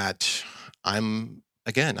and that I'm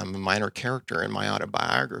a minor character in my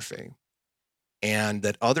autobiography, and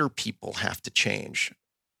that other people have to change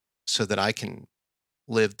so that I can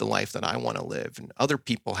live the life that I want to live, and other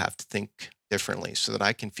people have to think differently so that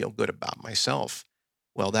I can feel good about myself.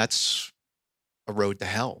 Well, that's a road to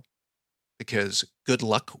hell, because good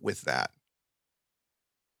luck with that.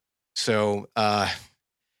 So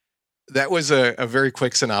that was a very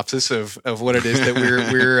quick synopsis of what it is that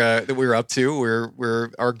we're up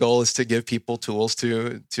to. Our goal is to give people tools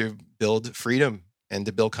to build freedom and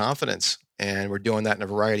to build confidence, and we're doing that in a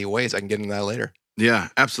variety of ways. I can get into that later. Yeah,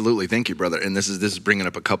 absolutely. Thank you, brother. And this is bringing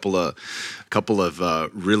up a couple of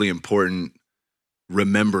really important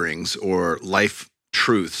rememberings or life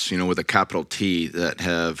truths, with a capital T, that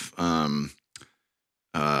have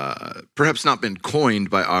perhaps not been coined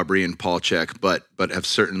by Aubrey and Paul Chek, but have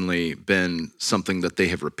certainly been something that they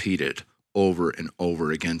have repeated over and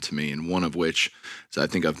over again to me. And one of which, as I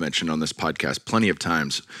think I've mentioned on this podcast plenty of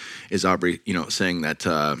times, is Aubrey, saying that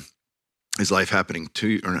is life happening to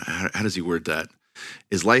you, or how does he word that?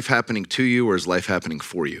 Is life happening to you, or is life happening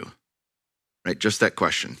for you? Right? Just that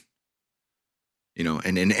question.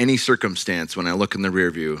 And in any circumstance, when I look in the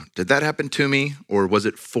rear view, did that happen to me, or was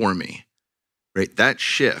it for me? Right? That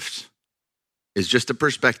shift is just a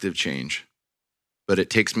perspective change, but it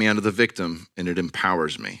takes me out of the victim and it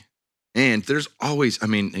empowers me. And there's always,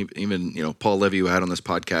 even, Paul Levy, who I had on this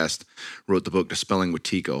podcast, wrote the book Dispelling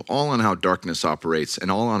Wetiko, all on how darkness operates and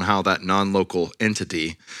all on how that non-local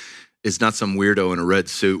entity is not some weirdo in a red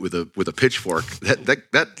suit with a pitchfork.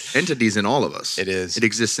 That entity's in all of us. It is. It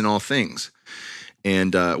exists in all things.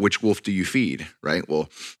 And which wolf do you feed, right? Well,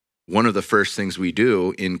 one of the first things we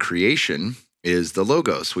do in creation is the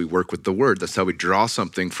logos. We work with the word. That's how we draw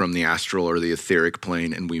something from the astral or the etheric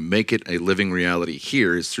plane, and we make it a living reality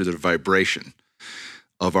here is through the vibration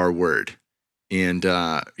of our word. And,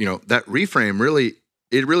 that reframe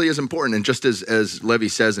really is important. And just as Levy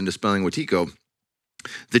says in Dispelling Wetiko,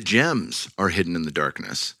 the gems are hidden in the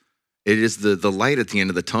darkness. It is the light at the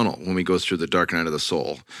end of the tunnel when we go through the dark night of the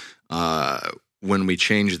soul. When we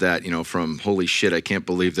change that, from holy shit, I can't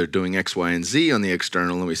believe they're doing X, Y, and Z on the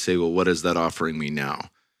external, and we say, well, what is that offering me now?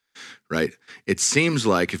 Right? It seems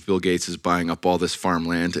like if Bill Gates is buying up all this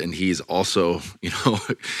farmland and he's also,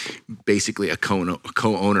 basically a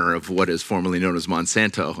co-owner of what is formerly known as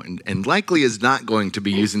Monsanto, and likely is not going to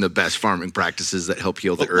be using the best farming practices that help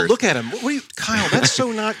heal the earth. Look at him. Kyle, that's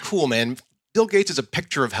so not cool, man. Bill Gates is a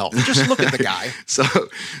picture of health. Just look at the guy. So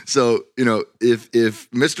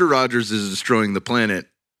if Mr. Rogers is destroying the planet,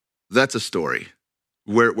 that's a story.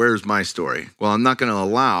 Where's my story? Well, I'm not going to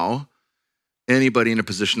allow anybody in a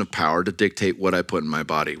position of power to dictate what I put in my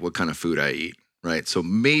body, what kind of food I eat, right? So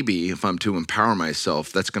maybe if I'm to empower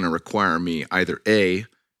myself, that's going to require me either A,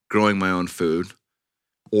 growing my own food,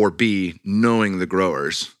 or B, knowing the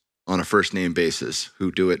growers on a first name basis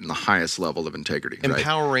who do it in the highest level of integrity.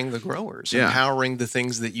 Empowering the growers, empowering the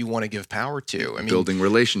things that you want to give power to. I mean, building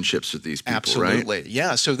relationships with these people, absolutely. Right?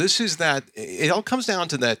 Yeah. So this is that, it all comes down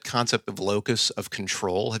to that concept of locus of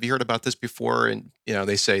control. Have you heard about this before? And,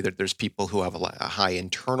 they say that there's people who have a high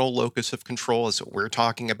internal locus of control. Is what we're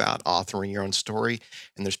talking about, authoring your own story.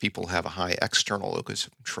 And there's people who have a high external locus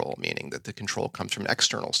of control, meaning that the control comes from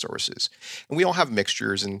external sources. And we all have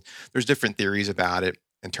mixtures, and there's different theories about it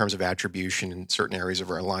in terms of attribution in certain areas of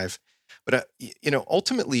our life. But,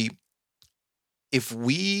 ultimately, if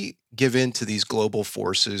we give in to these global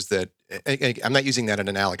forces that, I'm not using that in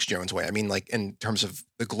an Alex Jones way. I mean, like in terms of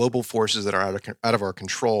the global forces that are out of our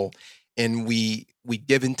control, and we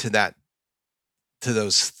give into that, to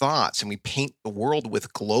those thoughts, and we paint the world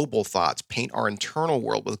with global thoughts, paint our internal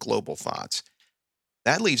world with global thoughts,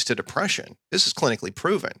 that leads to depression. This is clinically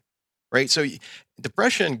proven. Right. So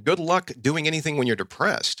depression, good luck doing anything when you're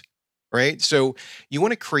depressed. Right. So you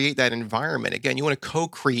want to create that environment. Again, you want to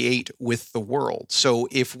co-create with the world. So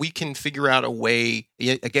if we can figure out a way,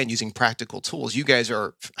 again, using practical tools, you guys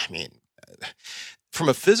are, from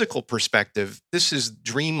a physical perspective, this is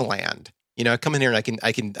dreamland. I come in here and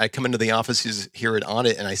I come into the offices here at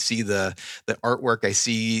Onnit, and I see the artwork. I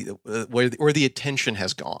see where the attention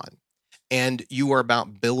has gone. And you are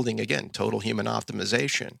about building, again, total human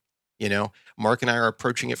optimization. Mark and I are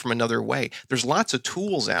approaching it from another way. There's lots of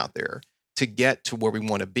tools out there to get to where we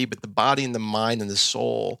want to be, but the body and the mind and the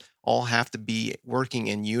soul all have to be working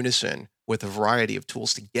in unison with a variety of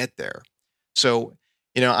tools to get there. So,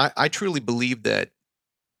 I truly believe that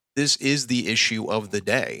this is the issue of the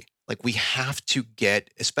day. Like, we have to get,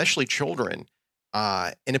 especially children,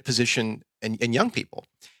 in a position, and young people,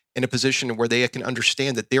 in a position where they can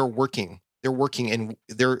understand that they're working and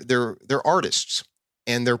they're artists.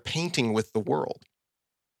 And they're painting with the world,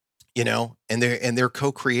 and they're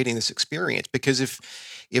co-creating this experience. Because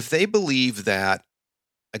if they believe that,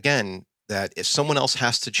 again, that if someone else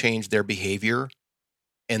has to change their behavior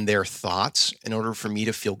and their thoughts in order for me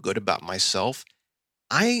to feel good about myself,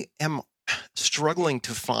 I am struggling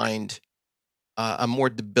to find a more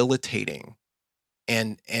debilitating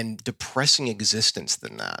and depressing existence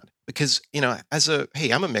than that. Because,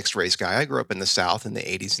 I'm a mixed race guy. I grew up in the South in the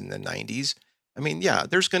 80s and the 90s. I mean, yeah,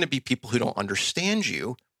 there's going to be people who don't understand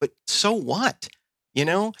you, but so what?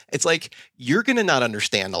 It's like, you're going to not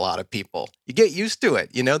understand a lot of people. You get used to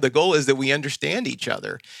it. The goal is that we understand each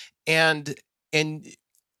other. And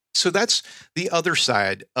so that's the other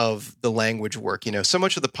side of the language work. So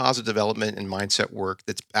much of the positive development and mindset work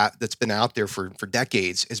that's been out there for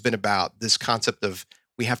decades has been about this concept of,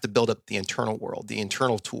 we have to build up the internal world, the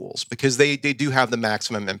internal tools, because they do have the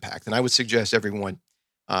maximum impact. And I would suggest everyone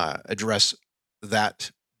address that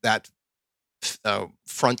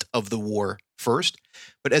front of the war first.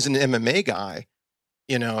 But as an MMA guy,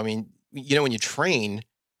 when you train,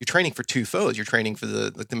 you're training for two foes. You're training for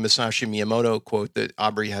the Masashi Miyamoto quote that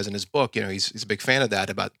Aubrey has in his book. He's a big fan of that,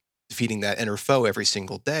 about defeating that inner foe every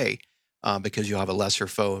single day, because you'll have a lesser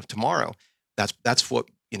foe tomorrow. That's what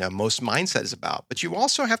most mindset is about. But you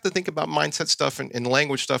also have to think about mindset stuff and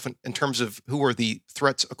language stuff in terms of who are the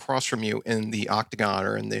threats across from you in the octagon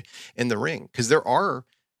or in the ring, because there are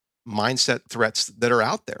mindset threats that are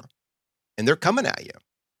out there, and they're coming at you.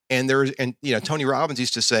 And Tony Robbins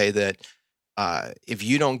used to say that if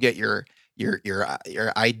you don't get your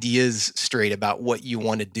ideas straight about what you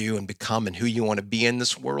want to do and become and who you want to be in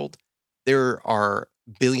this world, there are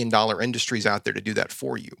billion-dollar industries out there to do that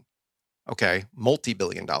for you. Okay,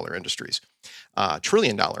 multi-billion-dollar industries,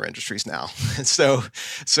 trillion-dollar industries now. So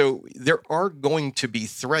there are going to be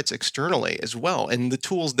threats externally as well, and the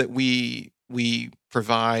tools that we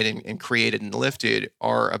provide and created and lifted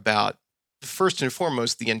are about, first and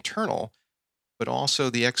foremost, the internal, but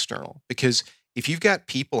also the external. Because if you've got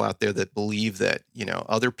people out there that believe that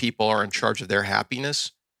other people are in charge of their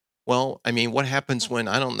happiness, well, I mean, what happens when,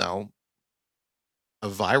 I don't know, a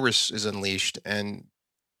virus is unleashed and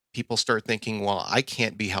people start thinking, well, I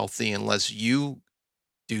can't be healthy unless you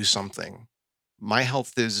do something. My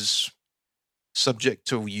health is subject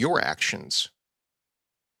to your actions.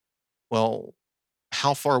 Well,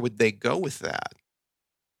 how far would they go with that?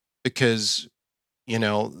 Because,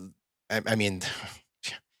 I mean,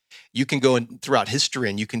 you can go throughout history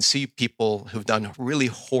and you can see people who've done really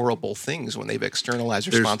horrible things when they've externalized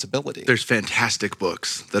responsibility. There's fantastic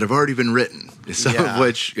books that have already been written, some of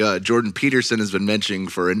which Jordan Peterson has been mentioning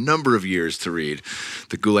for a number of years to read.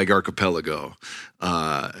 The Gulag Archipelago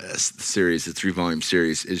series, the 3-volume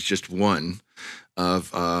series, is just one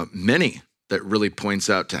of many that really points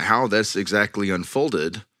out to how this exactly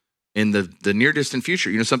unfolded in the near distant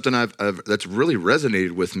future. Something I've that's really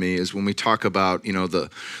resonated with me is when we talk about the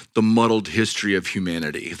muddled history of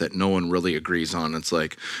humanity that no one really agrees on. It's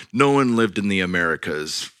like no one lived in the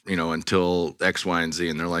Americas until X, Y, and Z,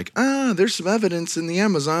 and they're like, there's some evidence in the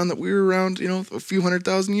Amazon that we were around a few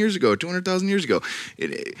 100,000 years ago, 200,000 years ago.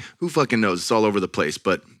 Who fucking knows? It's all over the place.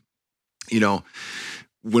 But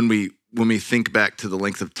when we think back to the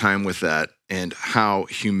length of time with that and how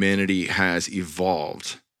humanity has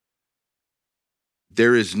evolved,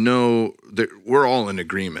 we're all in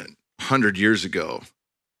agreement. 100 years ago,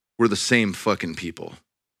 we're the same fucking people,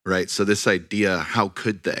 right? So this idea, how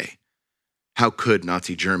could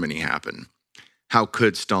Nazi Germany happen? How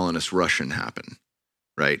could Stalinist Russian happen,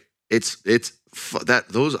 right? It's that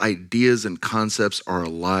those ideas and concepts are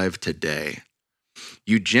alive today.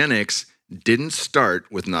 Eugenics didn't start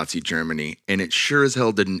with Nazi Germany, and it sure as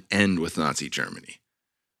hell didn't end with Nazi Germany.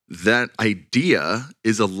 That idea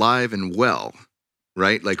is alive and well.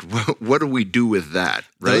 Right? Like, what do we do with that?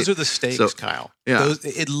 Right? Those are the stakes, Kyle. Yeah.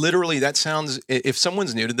 It literally, that sounds, if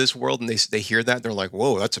someone's new to this world and they hear that, they're like,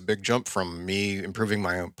 whoa, that's a big jump from me improving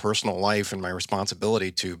my own personal life and my responsibility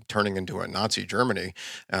to turning into a Nazi Germany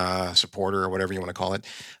supporter or whatever you want to call it.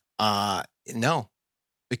 No,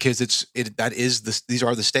 because these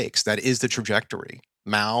are the stakes. That is the trajectory.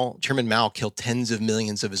 Chairman Mao killed tens of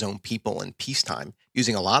millions of his own people in peacetime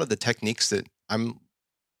using a lot of the techniques that I'm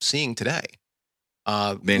seeing today.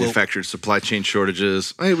 Manufactured supply chain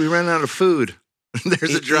shortages. Hey, we ran out of food.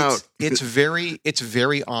 There's a drought. It's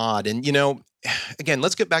very odd. And again,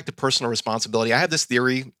 let's get back to personal responsibility. I have this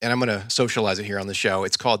theory, and I'm going to socialize it here on the show.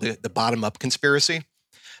 It's called the bottom-up conspiracy.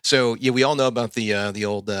 So we all know about the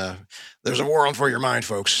old "there's a war on for your mind,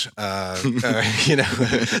 folks."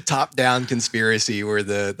 Top-down conspiracy where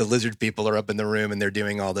the lizard people are up in the room and they're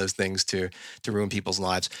doing all those things to ruin people's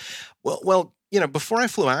lives. Well. Before I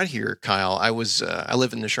flew out here, Kyle, I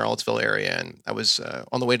live in the Charlottesville area, and I was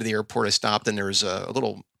on the way to the airport. I stopped, and there was a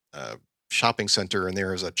little shopping center, and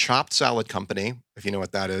there was a chopped salad company, if you know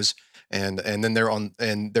what that is. And then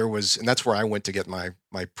that's where I went to get my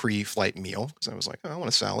pre-flight meal, because I was like, I want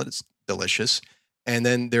a salad. It's delicious. And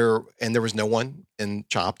then there was no one in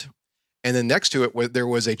Chopped. And then next to it, there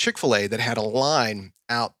was a Chick-fil-A that had a line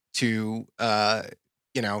out to the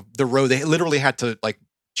road. They literally had to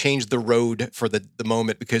change the road for the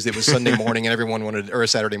moment because it was Sunday morning and or a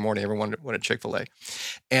Saturday morning, everyone wanted Chick-fil-A.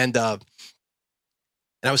 And I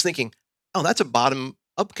was thinking, oh, that's a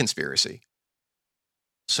bottom-up conspiracy.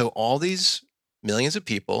 So all these millions of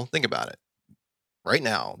people, think about it. Right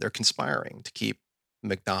now, they're conspiring to keep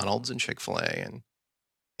McDonald's and Chick-fil-A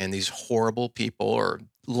and these horrible people or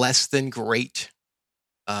less than great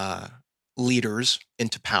leaders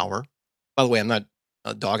into power. By the way, I'm not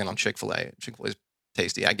dogging on Chick-fil-A. Chick-fil-A is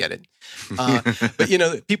tasty. I get it.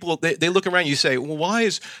 But people, they look around, you say, well,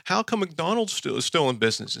 how come McDonald's still in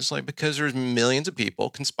business? It's like, because there's millions of people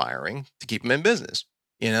conspiring to keep them in business.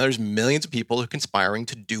 There's millions of people who are conspiring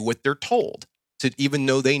to do what they're told, even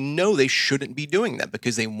though they know they shouldn't be doing that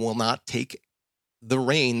because they will not take the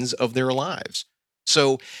reins of their lives.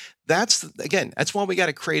 So that's why we got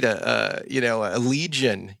to create a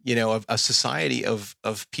legion, of a society of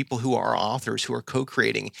people who are authors, who are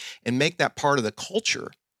co-creating, and make that part of the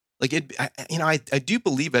culture. I do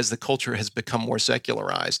believe as the culture has become more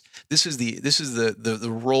secularized, this is the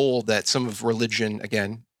role that some of religion,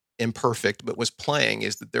 again, imperfect, but was playing,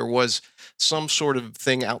 is that there was some sort of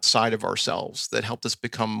thing outside of ourselves that helped us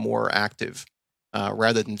become more active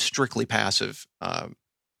rather than strictly passive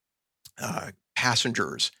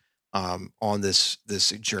passengers on this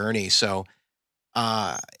journey. So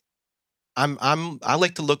I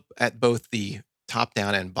like to look at both the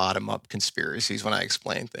top-down and bottom-up conspiracies when I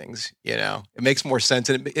explain things. It makes more sense,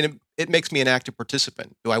 and it makes me an active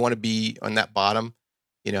participant. Do I want to be on that bottom,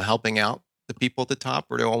 helping out the people at the top,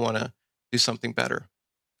 or do I want to do something better?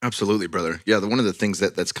 Absolutely, brother. Yeah, one of the things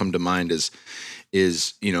that's come to mind is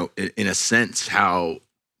in a sense how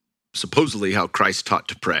Christ taught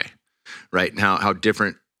to pray, right? And how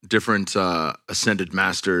different ascended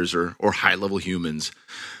masters or high-level humans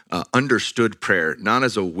understood prayer, not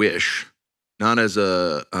as a wish, not as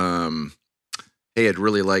a hey, I'd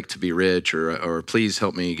really like to be rich, or please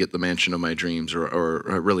help me get the mansion of my dreams,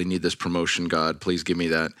 or I really need this promotion, God, please give me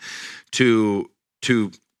that, to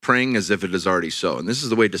praying as if it is already so. And this is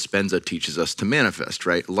the way Dispenza teaches us to manifest,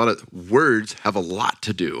 right? A lot of words have a lot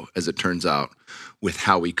to do, as it turns out, with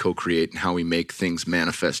how we co-create and how we make things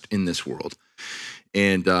manifest in this world.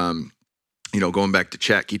 And, going back to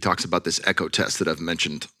Czech, he talks about this echo test that I've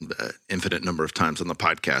mentioned infinite number of times on the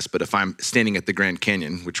podcast. But if I'm standing at the Grand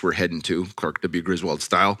Canyon, which we're heading to, Clark W. Griswold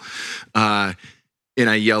style, and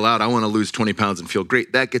I yell out, I want to lose 20 pounds and feel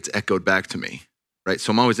great, that gets echoed back to me, right?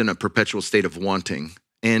 So I'm always in a perpetual state of wanting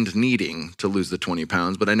and needing to lose the 20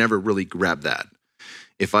 pounds, but I never really grab that.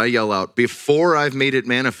 If I yell out, before I've made it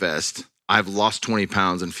manifest, I've lost 20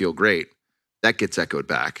 pounds and feel great, that gets echoed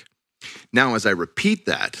back. Now, as I repeat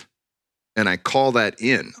that and I call that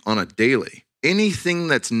in on a daily, anything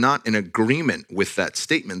that's not in agreement with that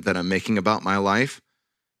statement that I'm making about my life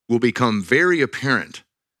will become very apparent.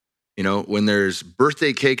 You know, when there's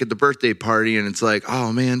birthday cake at the birthday party and it's like,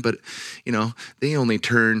 oh man, but you know, they only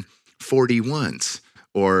turn 40 once,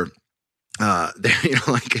 or you know,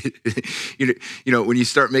 like, you know, when you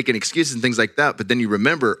start making excuses and things like that, but then you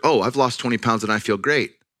remember, oh, I've lost 20 pounds and I feel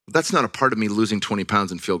great. That's not a part of me losing 20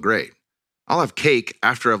 pounds and feel great. I'll have cake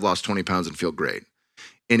after I've lost 20 pounds and feel great.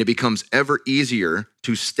 And it becomes ever easier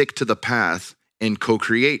to stick to the path and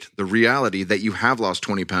co-create the reality that you have lost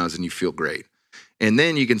 20 pounds and you feel great. And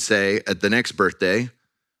then you can say at the next birthday,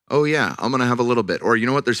 oh yeah, I'm going to have a little bit. Or you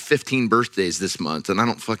know what, there's 15 birthdays this month and I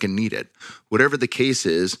don't fucking need it. Whatever the case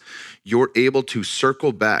is, you're able to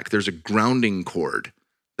circle back. There's a grounding cord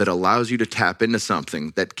that allows you to tap into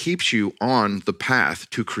something that keeps you on the path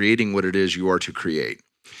to creating what it is you are to create.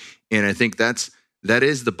 And I think that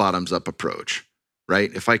is the bottoms up approach,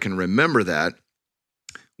 right? If I can remember that,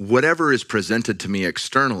 whatever is presented to me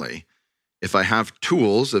externally, if I have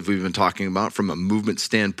tools, as we've been talking about, from a movement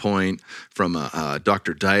standpoint, from a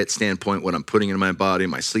Dr. Diet standpoint, what I'm putting in my body,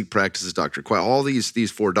 my sleep practices, Dr. Quiet, all these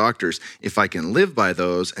 4 doctors, if I can live by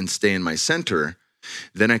those and stay in my center,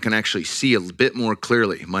 then I can actually see a bit more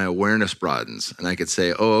clearly. My awareness broadens, and I could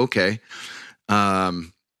say, oh, okay,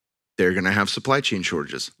 they're going to have supply chain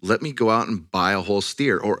shortages. Let me go out and buy a whole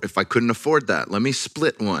steer. Or if I couldn't afford that, let me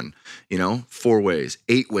split one, 4 ways,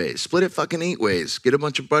 8 ways, split it fucking 8 ways. Get a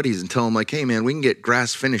bunch of buddies and tell them like, hey man, we can get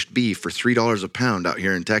grass finished beef for $3 a pound out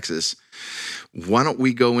here in Texas. Why don't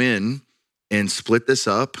we go in and split this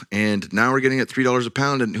up? And now we're getting it $3 a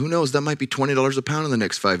pound. And who knows, that might be $20 a pound in the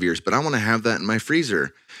next 5 years, but I want to have that in my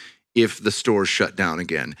freezer. If the stores shut down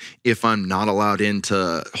again, if I'm not allowed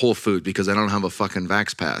into Whole Foods because I don't have a fucking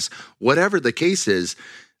Vax Pass, whatever the case is,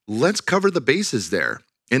 let's cover the bases there.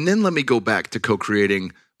 And then let me go back to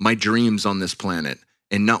co-creating my dreams on this planet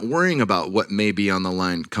and not worrying about what may be on the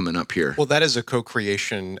line coming up here. Well, that is a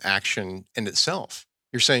co-creation action in itself.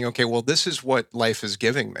 You're saying, okay, well, this is what life is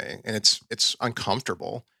giving me. And it's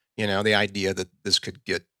uncomfortable, the idea that this could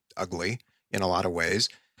get ugly in a lot of ways.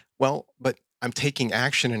 Well, but I'm taking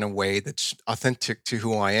action in a way that's authentic to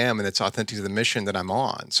who I am and it's authentic to the mission that I'm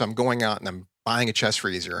on. So I'm going out and I'm buying a chest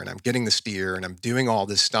freezer and I'm getting the steer and I'm doing all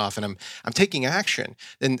this stuff and I'm taking action.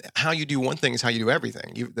 And how you do one thing is how you do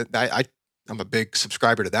everything. I'm a big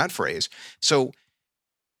subscriber to that phrase. So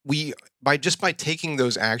by taking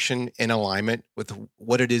those action in alignment with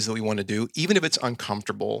what it is that we want to do, even if it's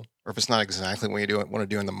uncomfortable or if it's not exactly what you want to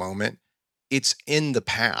do in the moment, it's in the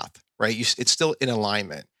path, right? It's still in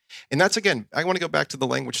alignment. And that's, again, I want to go back to the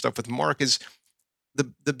language stuff with Mark is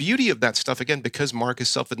the beauty of that stuff, again, because Mark is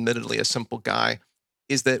self-admittedly a simple guy,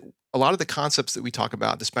 is that a lot of the concepts that we talk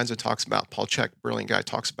about, Dispenza talks about, Paul Chek, brilliant guy,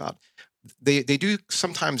 talks about, they do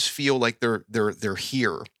sometimes feel like they're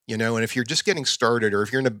here, and if you're just getting started or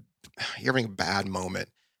if you're having a bad moment,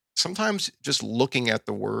 sometimes just looking at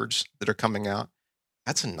the words that are coming out,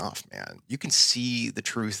 that's enough, man. You can see the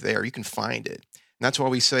truth there. You can find it. And that's why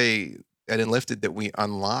we say at Enlifted that we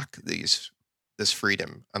unlock this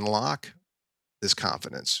freedom, unlock this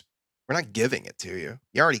confidence. We're not giving it to you.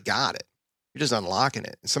 You already got it. You're just unlocking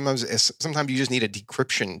it. And sometimes you just need a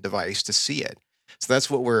decryption device to see it. So that's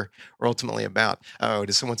what we're ultimately about. Oh,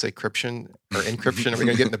 did someone say encryption? Are we going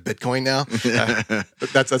to get into Bitcoin now?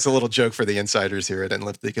 That's a little joke for the insiders here at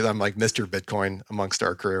Enlifted because I'm like Mr. Bitcoin amongst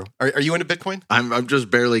our crew. Are you into Bitcoin? I'm just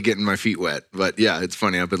barely getting my feet wet, but yeah, it's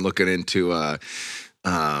funny. I've been looking into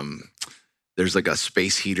there's like a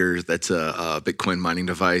space heater that's a Bitcoin mining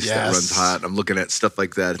device that runs hot. I'm looking at stuff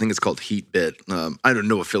like that. I think it's called HeatBit. I don't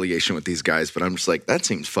know affiliation with these guys, but I'm just like, that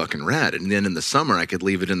seems fucking rad. And then in the summer, I could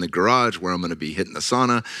leave it in the garage where I'm going to be hitting the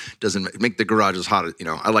sauna. Doesn't make the garage as hot.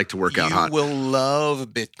 I like to work out hot. You will love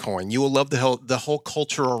Bitcoin. You will love the whole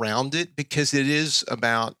culture around it because it is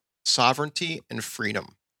about sovereignty and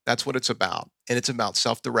freedom. That's what it's about. And it's about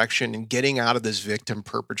self-direction and getting out of this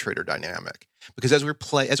victim-perpetrator dynamic. Because as we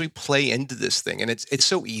play into this thing, and it's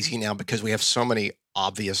so easy now because we have so many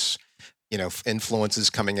obvious, influences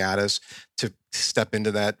coming at us to step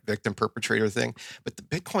into that victim-perpetrator thing. But the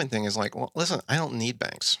Bitcoin thing is like, well, listen, I don't need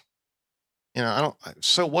banks.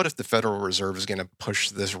 So what if the Federal Reserve is going to push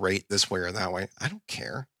this rate this way or that way? I don't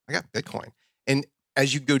care. I got Bitcoin. And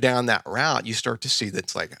as you go down that route, you start to see that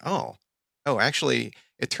it's like, oh, oh, actually,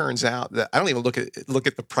 it turns out that I don't even look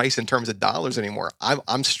at the price in terms of dollars anymore.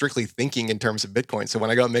 I'm strictly thinking in terms of Bitcoin. So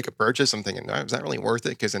when I go and make a purchase, I'm thinking, is that really worth it?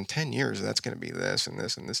 Because in 10 years, that's going to be this and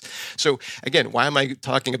this and this. So again, why am I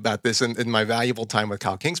talking about this in my valuable time with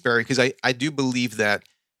Kyle Kingsbury? Because I do believe that,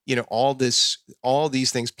 all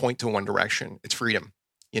these things point to one direction. It's freedom,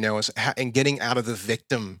 and getting out of the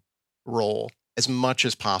victim role as much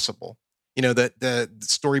as possible. The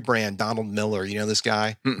Story Brand, Donald Miller, this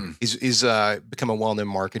guy, he's become a well-known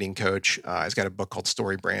marketing coach. He's got a book called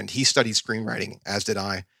Story Brand. He studied screenwriting, as did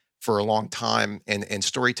I, for a long time, and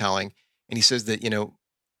storytelling. And he says that,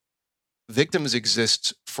 victims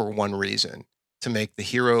exist for one reason: to make the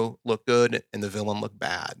hero look good and the villain look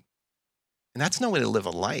bad. And that's no way to live a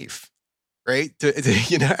life. Right.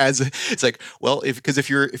 It's like, well, if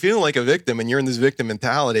you're feeling like a victim and you're in this victim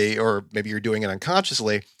mentality, or maybe you're doing it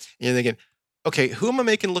unconsciously, and you're thinking, okay, who am I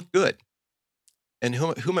making look good? And who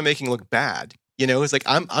am I making look bad? It's like,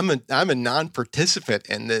 I'm a non-participant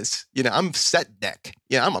in this, I'm set deck.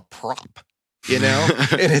 Yeah. I'm a prop, and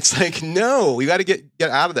it's like, no, we got to get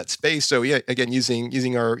out of that space. So yeah, again,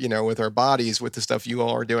 using our, with our bodies, with the stuff you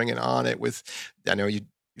all are doing and on it with, I know you've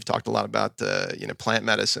talked a lot about, plant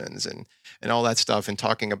medicines and all that stuff, and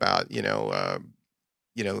talking about,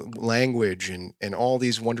 language and all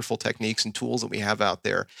these wonderful techniques and tools that we have out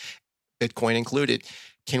there, Bitcoin included.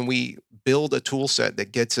 Can we build a tool set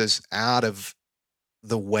that gets us out of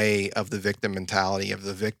the way of the victim mentality, of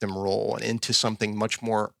the victim role, and into something much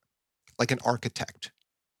more like an architect,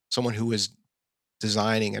 someone who is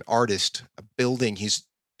designing, an artist, a building, he's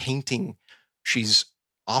painting, she's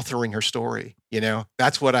authoring her story.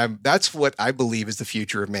 That's what I believe is the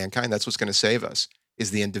future of mankind. That's what's going to save us,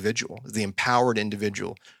 is the individual, the empowered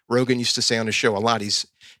individual. Rogan used to say on his show a lot, he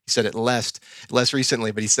said it less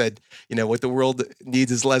recently, but he said, what the world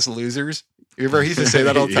needs is less losers. Remember, he used to say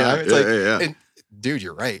that all the time. And dude,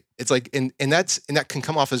 you're right. It's like, and that can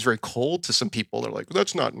come off as very cold to some people. They're like, well,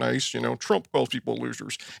 that's not nice. Trump calls people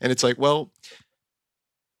losers. And it's like, well,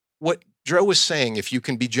 what Dro was saying, if you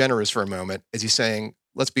can be generous for a moment, is he's saying,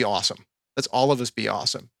 let's be awesome. Let's all of us be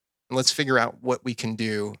awesome. And let's figure out what we can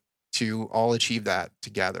do to all achieve that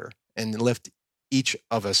together and lift each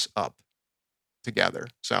of us up together.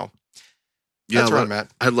 So that's where I'm at.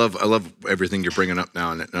 I love everything you're bringing up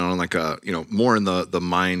now, and on like a, more in the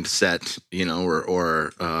mindset,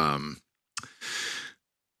 or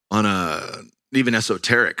on a even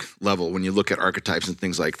esoteric level, when you look at archetypes and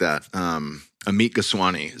things like that. Amit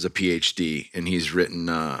Goswami is a PhD, and he's written,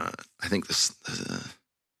 I think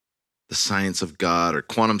the Science of God or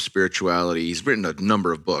Quantum Spirituality. He's written a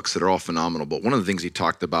number of books that are all phenomenal. But one of the things he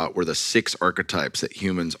talked about were the 6 archetypes that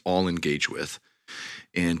humans all engage with.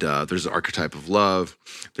 And there's the archetype of love,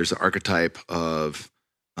 there's the archetype of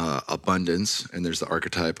abundance, and there's the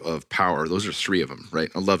archetype of power. Those are 3 of them,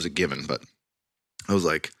 right? Love's a given, but I was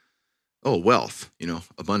like, oh, wealth,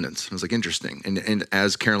 abundance. I was like, interesting. And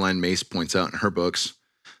as Caroline Myss points out in her books,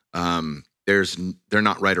 they're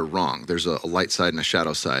not right or wrong. There's a light side and a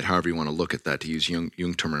shadow side, however you want to look at that, to use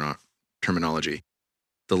Jung terminology.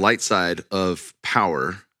 The light side of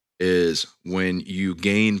power is when you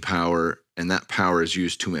gain power and that power is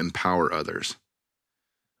used to empower others.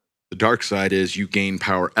 The dark side is you gain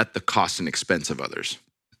power at the cost and expense of others.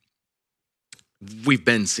 We've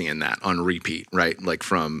been seeing that on repeat, right? Like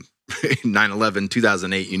from 9/11,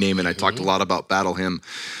 2008, you name it. I talked a lot about Battle Hymn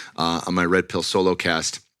on my Red Pill solo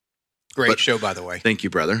cast. Great show, by the way. Thank you,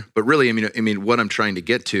 brother. But really, I mean, what I'm trying to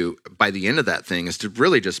get to by the end of that thing is to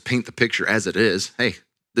really just paint the picture as it is. Hey,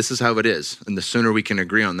 this is how it is. And the sooner we can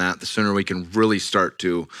agree on that, the sooner we can really start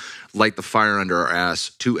to light the fire under our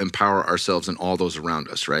ass to empower ourselves and all those around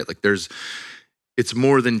us, right? Like it's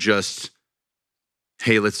more than just,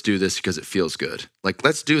 hey, let's do this because it feels good. Like,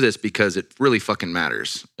 let's do this because it really fucking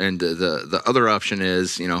matters. And the other option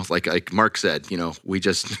is, like Mark said, we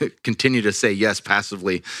just continue to say yes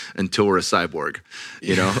passively until we're a cyborg,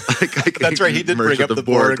 That's right. He did bring up the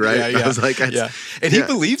Borg, right? Yeah. I was like, and he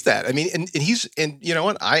believes that. I mean, and you know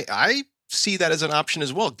what? I see that as an option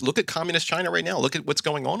as well. Look at communist China right now. Look at what's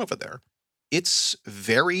going on over there. It's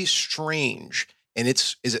very strange. And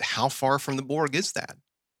how far from the Borg is that?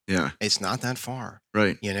 Yeah. It's not that far.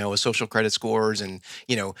 Right. With social credit scores and,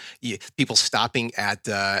 people stopping at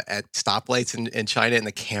stoplights in China and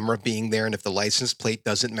the camera being there. And if the license plate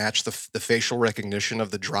doesn't match the facial recognition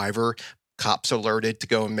of the driver, cops alerted to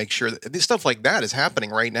go and make sure that this stuff like that is happening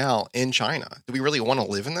right now in China. Do we really want to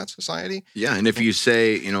live in that society? Yeah, and if you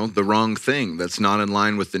say, the wrong thing that's not in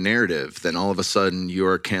line with the narrative, then all of a sudden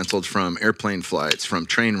you're canceled from airplane flights, from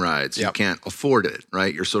train rides. Yep. You can't afford it,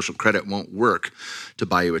 right? Your social credit won't work to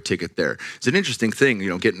buy you a ticket there. It's an interesting thing,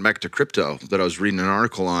 getting back to crypto that I was reading an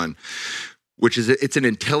article on, which is it's an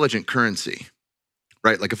intelligent currency,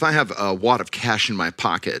 right? Like if I have a wad of cash in my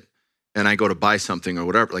pocket, and I go to buy something or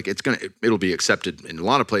whatever, like it'll be accepted in a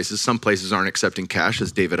lot of places. Some places aren't accepting cash,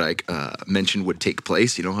 as David Icke mentioned would take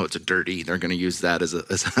place. You know how it's dirty. They're going to use that as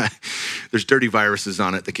there's dirty viruses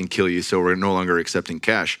on it that can kill you. So we're no longer accepting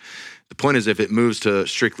cash. The point is, if it moves to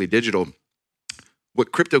strictly digital,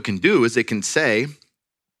 what crypto can do is it can say,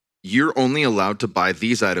 you're only allowed to buy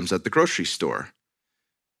these items at the grocery store.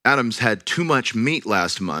 Adams had too much meat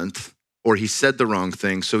last month, or he said the wrong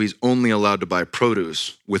thing, so he's only allowed to buy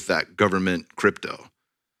produce with that government crypto.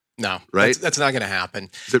 No, right? That's not going to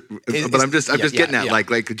happen. But I'm just getting at like,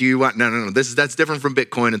 do you want? No. That's different from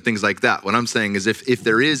Bitcoin and things like that. What I'm saying is, if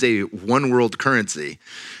there is a one world currency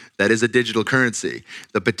that is a digital currency,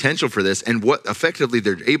 the potential for this, and what effectively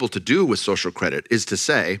they're able to do with social credit is to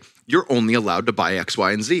say you're only allowed to buy X,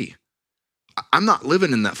 Y, and Z. I'm not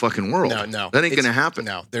living in that fucking world. No, that ain't gonna happen.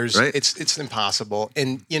 No, right? It's impossible.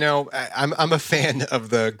 And I'm a fan of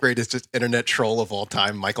the greatest internet troll of all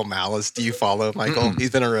time, Michael Malice. Do you follow Michael? Mm-mm. He's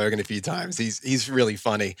been on Rogan a few times. He's really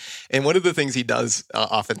funny. And one of the things he does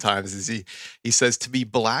oftentimes is he says to be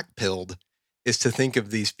black-pilled is to think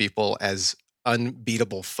of these people as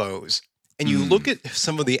unbeatable foes. And you look at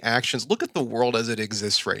some of the actions, look at the world as it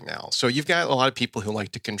exists right now. So you've got a lot of people who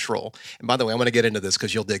like to control. And by the way, I'm going to get into this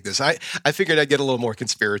because you'll dig this. I figured I'd get a little more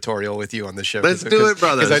conspiratorial with you on the show. Let's do it,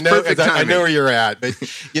 brother. Because I know where you're at. But,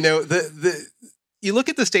 you look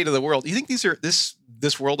at the state of the world. You think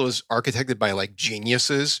this world was architected by like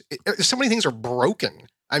geniuses? So many things are broken.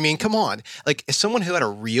 I mean, come on. Like, as someone who had a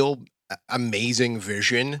real amazing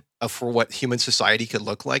vision for what human society could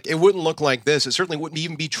look like, it wouldn't look like this. It certainly wouldn't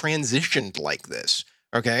even be transitioned like this.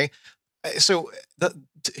 Okay. So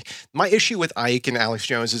my issue with Ike and Alex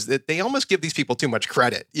Jones is that they almost give these people too much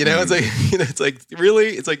credit. It's like really,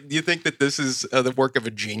 it's like, do you think that this is the work of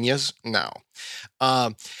a genius? No.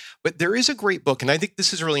 But there is a great book, and I think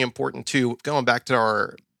this is really important too, going back to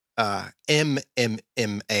our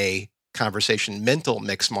MMA conversation, mental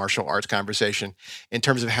mixed martial arts conversation, in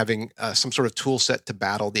terms of having some sort of tool set to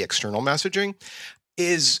battle the external messaging.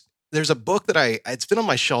 There's a book that it's been on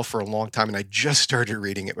my shelf for a long time, and I just started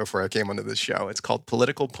reading it before I came onto this show. It's called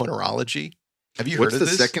Political Ponerology. Have you heard of this?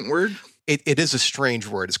 What's the second word? It is a strange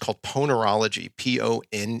word. It's called Ponerology,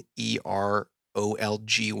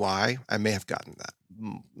 Ponerolgy. I may have gotten that.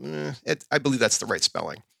 I believe that's the right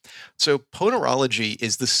spelling. So Ponerology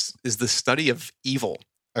is the study of evil.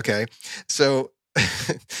 Okay, so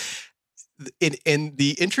in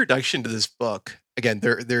the introduction to this book, again,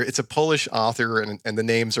 it's a Polish author, and the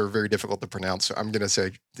names are very difficult to pronounce. So I'm going to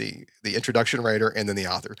say the introduction writer and then the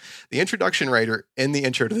author. The introduction writer in the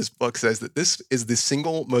intro to this book says that this is the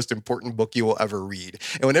single most important book you will ever read.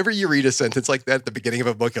 And whenever you read a sentence like that at the beginning of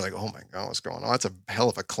a book, you're like, oh my God, what's going on? That's a hell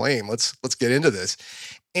of a claim. Let's get into this.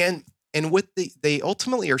 And what they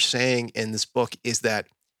ultimately are saying in this book is that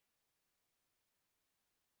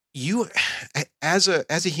you, as a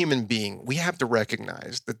human being, we have to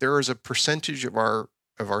recognize that there is a percentage of our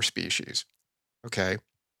species, okay,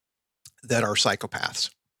 that are psychopaths.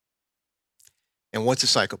 And what's a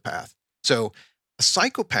psychopath? So a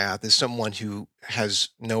psychopath is someone who has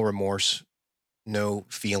no remorse, no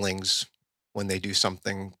feelings when they do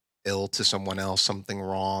something ill to someone else, something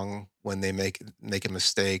wrong, when they make a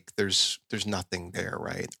mistake. There's nothing there,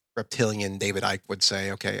 right? Reptilian David Icke would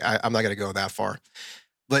say, okay, I'm not going to go that far.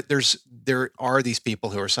 But there are these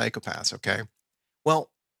people who are psychopaths, okay? Well,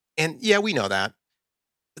 and yeah, we know that.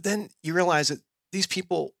 But then you realize that these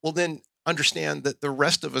people will then understand that the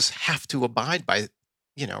rest of us have to abide by,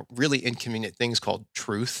 really inconvenient things called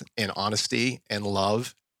truth and honesty and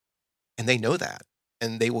love. And they know that.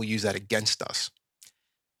 And they will use that against us.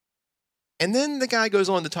 And then the guy goes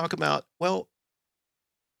on to talk about, well,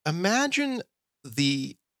 imagine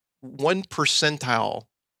the 1 percentile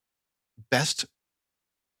best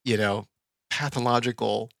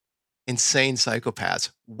pathological, insane psychopaths.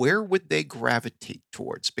 Where would they gravitate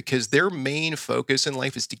towards? Because their main focus in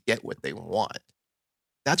life is to get what they want.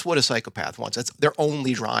 That's what a psychopath wants. That's their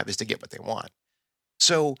only drive, is to get what they want.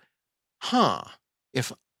 So,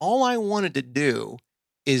 if all I wanted to do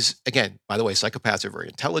is, again, by the way, psychopaths are very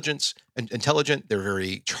intelligent. They're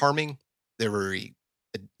very charming. They're very,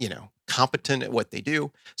 competent at what they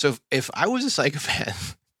do. So if I was a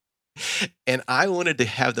psychopath, and I wanted to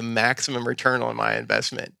have the maximum return on my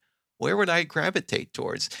investment, where would I gravitate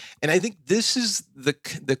towards? And I think this is the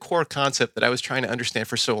core concept that I was trying to understand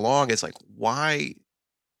for so long. Is like, why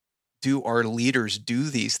do our leaders do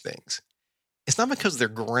these things? It's not because they're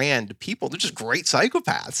grand people. They're just great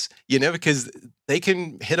psychopaths, because they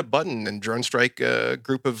can hit a button and drone strike a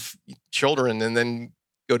group of children and then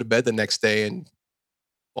go to bed the next day and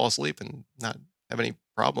fall asleep and not have any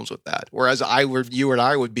problems with that. Whereas you and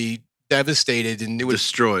I would be devastated, and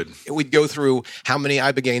destroyed. We'd go through how many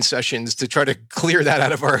Ibogaine sessions to try to clear that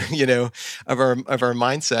out of our, of our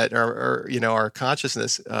mindset or our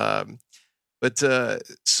consciousness.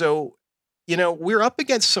 So, we're up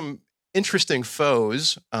against some interesting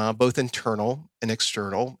foes, both internal and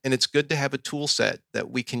external, and it's good to have a tool set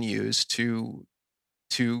that we can use to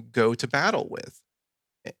go to battle with.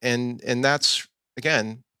 And that's,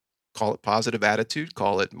 again, call it positive attitude,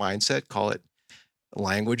 call it mindset, call it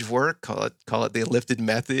language work, call it the lifted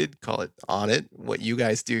method, call it on it, what you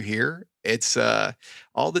guys do here. It's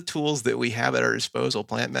all the tools that we have at our disposal.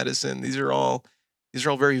 Plant medicine, these are all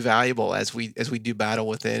very valuable as we do battle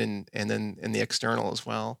within and then in the external as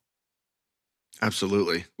well.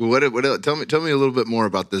 Absolutely. Well, what tell me a little bit more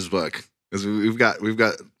about this book, because we've got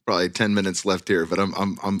probably 10 minutes left here,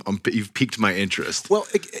 but you've piqued my interest. Well,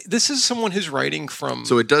 this is someone who's writing from.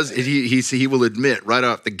 So it does. He will admit right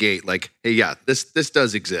off the gate, like, hey, yeah, this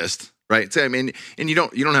does exist, right? So I mean, and you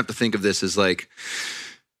don't have to think of this as like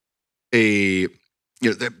they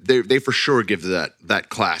for sure give that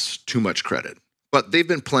class too much credit, but they've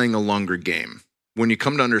been playing a longer game. When you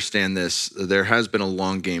come to understand this, there has been a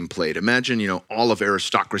long game played. Imagine, all of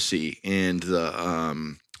aristocracy and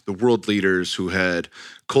the world leaders who had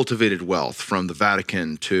cultivated wealth, from the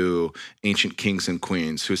Vatican to ancient kings and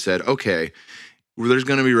queens, who said, okay, there's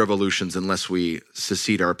going to be revolutions unless we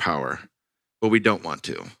secede our power, but we don't want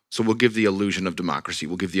to. So we'll give the illusion of democracy.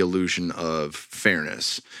 We'll give the illusion of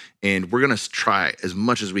fairness. And we're going to try as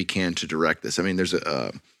much as we can to direct this. I mean, there's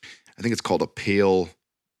I think it's called a pale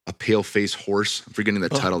face horse. I'm forgetting the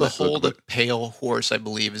title. Behold a Pale Horse, I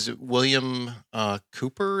believe. Is it William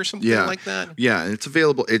Cooper or something like that? Yeah, and it's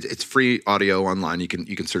available. It's free audio online. You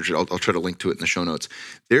can search it. I'll try to link to it in the show notes.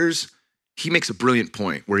 He makes a brilliant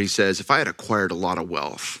point where he says, if I had acquired a lot of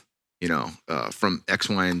wealth, from X,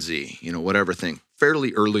 Y, and Z, whatever thing,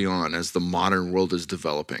 fairly early on as the modern world is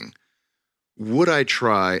developing, would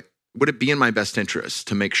it be in my best interest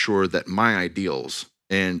to make sure that my ideals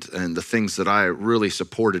and the things that I really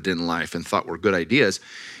supported in life and thought were good ideas,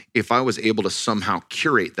 if I was able to somehow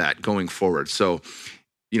curate that going forward? So,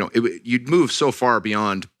 you'd move so far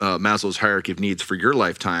beyond Maslow's hierarchy of needs for your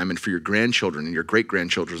lifetime and for your grandchildren and your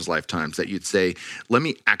great-grandchildren's lifetimes, that you'd say, let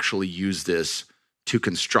me actually use this to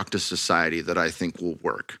construct a society that I think will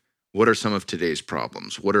work. What are some of today's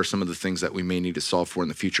problems? What are some of the things that we may need to solve for in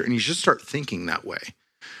the future? And you just start thinking that way,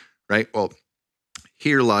 right? Well,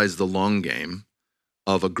 here lies the long game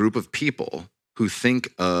of a group of people who think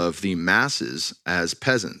of the masses as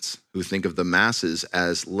peasants, who think of the masses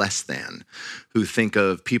as less than, who think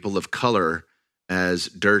of people of color as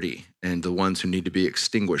dirty and the ones who need to be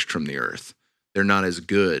extinguished from the earth. They're not as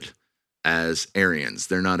good as Aryans.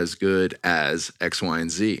 They're not as good as X, Y, and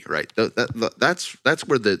Z, right? That's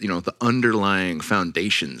where the underlying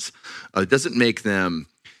foundations. It doesn't make them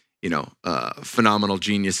phenomenal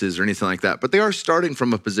geniuses or anything like that, but they are starting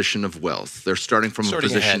from a position of wealth. They're starting from a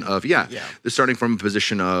position of, they're starting from a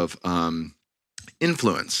position of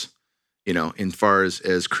influence, in far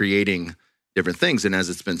as creating different things. And as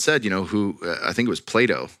it's been said, who, I think it was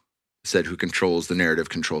Plato said, who controls the narrative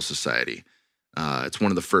controls society. It's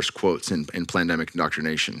one of the first quotes in Plandemic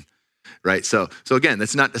Indoctrination. Right. So again,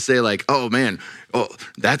 that's not to say like, oh man,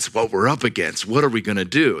 that's what we're up against. What are we going to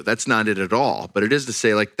do? That's not it at all. But it is to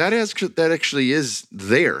say like that actually is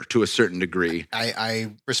there to a certain degree.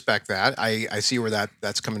 I respect that. I see where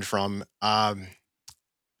that's coming from.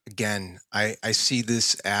 Again, I see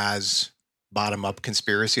this as bottom up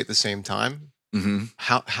conspiracy at the same time. Mm-hmm.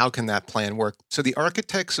 How can that plan work? So the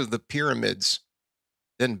architects of the pyramids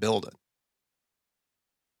didn't build it.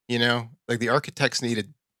 Like the architects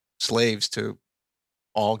needed slaves to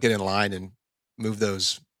all get in line and move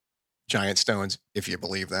those giant stones, if you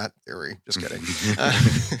believe that theory. Just kidding.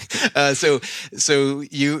 So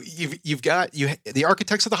you've got the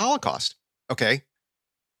architects of the Holocaust. Okay,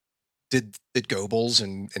 did Goebbels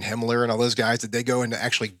and Himmler and all those guys, did they go and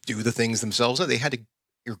actually do the things themselves? No, they had to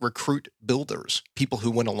recruit builders, people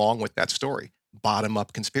who went along with that story. Bottom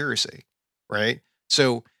up conspiracy, right?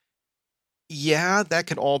 So. Yeah, that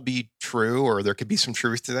could all be true, or there could be some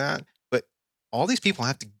truth to that. But all these people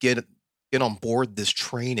have to get get on board this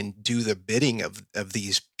train and do the bidding of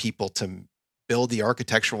these people to build the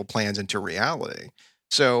architectural plans into reality.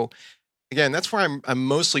 So again, that's where I'm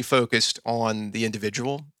mostly focused on the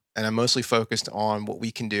individual, and I'm mostly focused on what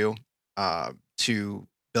we can do to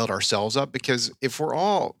build ourselves up. Because if we're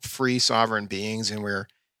all free, sovereign beings,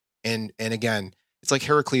 and again, it's like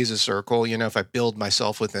Heracles' circle. If I build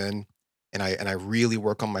myself within, and I really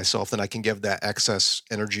work on myself, then I can give that excess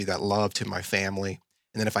energy, that love, to my family.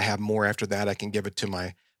 And then if I have more after that, I can give it to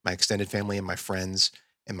my extended family and my friends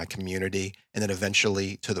and my community, and then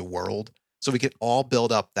eventually to the world. So we can all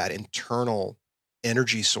build up that internal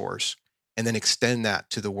energy source and then extend that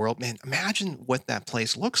to the world. Man, imagine what that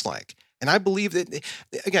place looks like. And I believe that,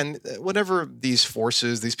 again, whatever these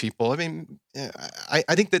forces, these people, I mean,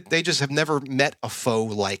 I think that they just have never met a foe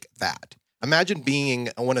like that. Imagine being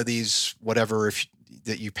one of these, whatever,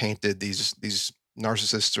 that you painted, these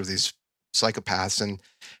narcissists or these psychopaths,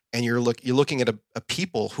 and you're looking at a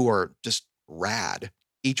people who are just rad.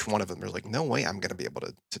 Each one of them, they're like, no way I'm going to be able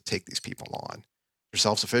to take these people on. They're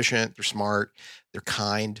self-sufficient, they're smart, they're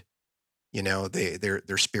kind,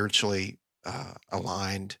 they're spiritually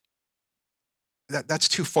aligned. That's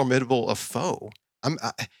too formidable a foe.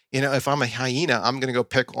 If I'm a hyena, I'm going to go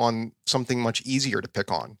pick on something much easier to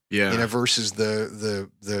pick on. Yeah. Versus the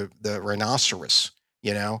rhinoceros.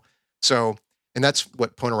 So, and that's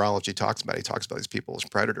what Ponerology talks about. He talks about these people as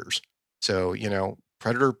predators. So,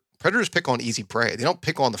 predators pick on easy prey. They don't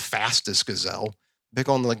pick on the fastest gazelle. They pick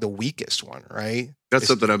on the weakest one, right? That's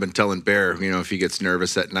something I've been telling Bear. If he gets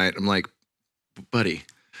nervous at night, I'm like, buddy,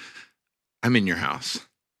 I'm in your house.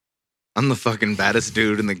 I'm the fucking baddest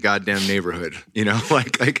dude in the goddamn neighborhood.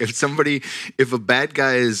 Like if a bad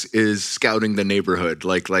guy is scouting the neighborhood,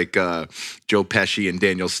 like Joe Pesci and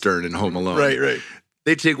Daniel Stern in Home Alone. Right.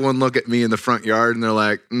 They take one look at me in the front yard and they're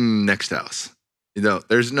like, next house.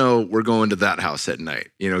 There's no, we're going to that house at night.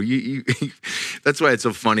 You that's why it's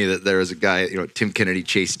so funny that there was a guy, Tim Kennedy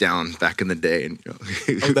chased down back in the day. And,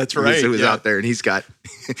 oh, that's right. He was out there and he's got,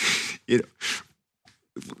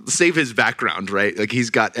 save his background, right? Like he's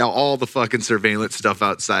got all the fucking surveillance stuff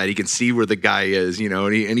outside. He can see where the guy is,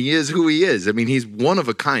 and he is who he is. I mean, he's one of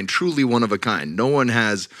a kind, truly one of a kind. No one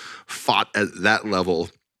has fought at that level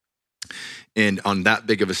and on that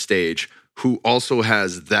big of a stage who also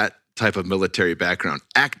has that type of military background,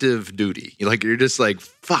 active duty. You're just like,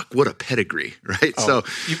 fuck, what a pedigree, right? Oh, so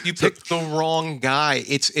you picked the wrong guy.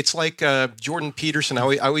 It's like Jordan Peterson.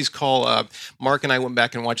 I always call Mark and I went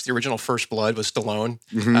back and watched the original First Blood with Stallone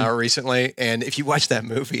recently, and if you watch that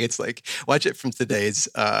movie, it's like watch it from today's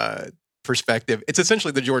perspective. It's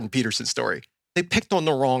essentially the Jordan Peterson story. They picked on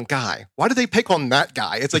the wrong guy. Why did they pick on that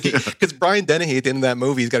guy? It's like because Brian Dennehy at the end of that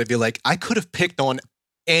movie, he's got to be like, I could have picked on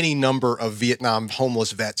any number of Vietnam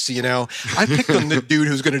homeless vets, I picked on the dude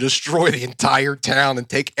who's going to destroy the entire town and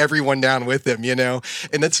take everyone down with him, and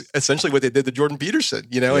that's essentially what they did to Jordan Peterson,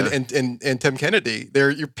 and Tim Kennedy.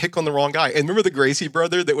 You pick on the wrong guy. And remember the Gracie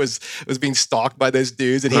brother that was being stalked by those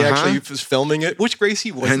dudes, and he actually was filming it. Which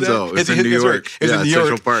Gracie was Henzo. that? It's in New York. It was in New York.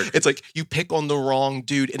 Central Park. It's like you pick on the wrong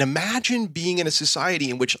dude, and imagine being in a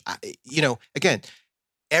society in which, again,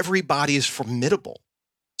 everybody is formidable.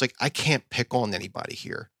 It's like, I can't pick on anybody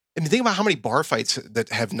here. I mean, think about how many bar fights that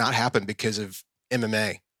have not happened because of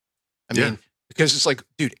MMA. I mean, because it's like,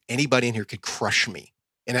 dude, anybody in here could crush me.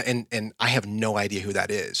 And I have no idea who that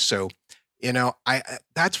is. So,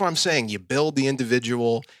 that's what I'm saying. You build the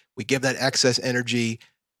individual, we give that excess energy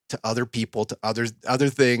to other people, to other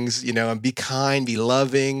things, and be kind, be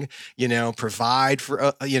loving, provide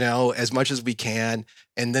for, as much as we can.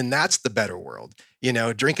 And then that's the better world,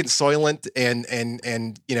 drinking Soylent and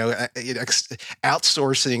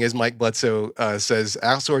outsourcing, as Mike Bledsoe says,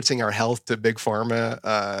 outsourcing our health to big pharma.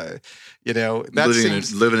 That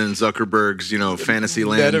living in Zuckerberg's, fantasy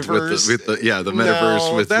land metaverse. with the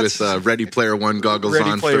metaverse with Ready Player One goggles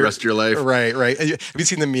on for the rest of your life. Right. Have you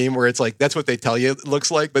seen the meme where it's like, that's what they tell you it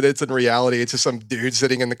looks like, but it's in reality, it's just some dude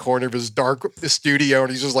sitting in the corner of his dark studio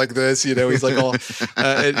and he's just like this, he's like all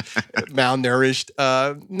malnourished.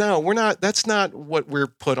 No, we're not. That's not what we're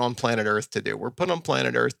put on planet Earth to do. We're put on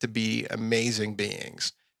planet Earth to be amazing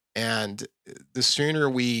beings. And the sooner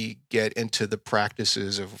we get into the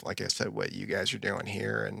practices of, like I said, what you guys are doing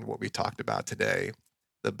here and what we talked about today,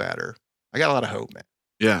 the better. I got a lot of hope, man.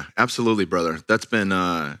 Yeah, absolutely, brother. That's been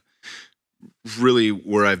really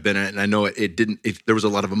where I've been at. And I know there was a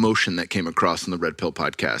lot of emotion that came across in the Red Pill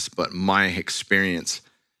podcast, but my experience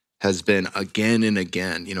has been again and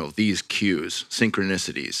again, these cues,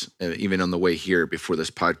 synchronicities. Even on the way here before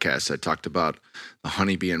this podcast, I talked about the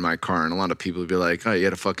honeybee in my car, and a lot of people would be like, oh, you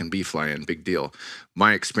had a fucking bee fly in, big deal.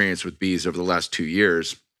 My experience with bees over the last 2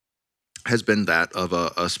 years has been that of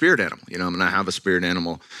a spirit animal. You know, I'm going to have a spirit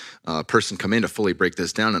animal person come in to fully break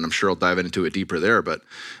this down, and I'm sure I'll dive into it deeper there. But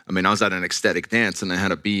I mean, I was at an ecstatic dance, and I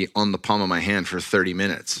had a bee on the palm of my hand for 30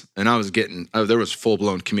 minutes, and I was getting there was full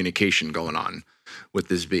blown communication going on with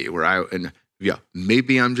this bee, yeah,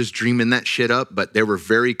 maybe I'm just dreaming that shit up, but there were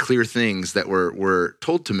very clear things that were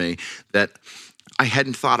told to me that I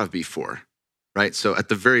hadn't thought of before. Right. So at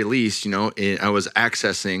the very least, you know, I was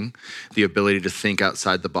accessing the ability to think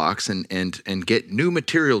outside the box and get new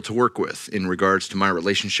material to work with in regards to my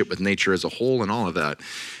relationship with nature as a whole and all of that.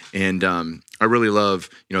 And I really love,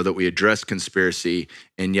 you know, that we address conspiracy,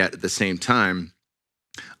 and yet at the same time,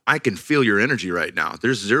 I can feel your energy right now.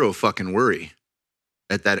 There's zero fucking worry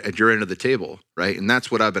at your end of the table, right? And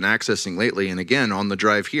that's what I've been accessing lately. And again, on the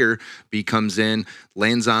drive here, B comes in,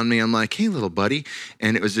 lands on me. I'm like, hey, little buddy.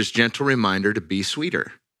 And it was this gentle reminder to be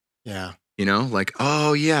sweeter. Yeah. You know, like,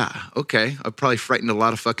 oh, yeah, okay. I've probably frightened a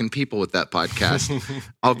lot of fucking people with that podcast.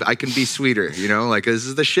 I can be sweeter, you know, like this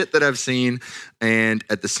is the shit that I've seen. And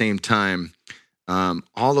at the same time,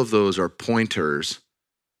 all of those are pointers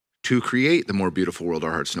to create the more beautiful world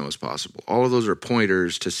our hearts know is possible. All of those are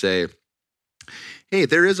pointers to say, hey,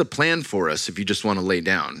 there is a plan for us if you just want to lay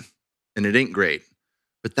down. And it ain't great,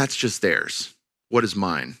 but that's just theirs. What is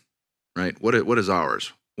mine, right? What is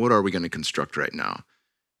ours? What are we going to construct right now?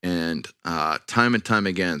 And time and time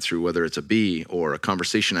again, through whether it's a bee or a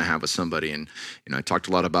conversation I have with somebody, and you know, I talked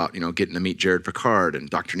a lot about, you know, getting to meet Jared Picard and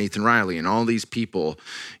Dr. Nathan Riley and all these people,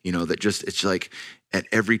 you know, that just, it's like at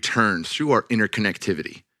every turn through our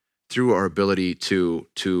interconnectivity, through our ability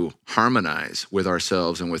to harmonize with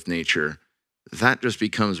ourselves and with nature, that just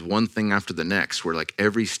becomes one thing after the next, where like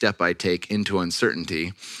every step I take into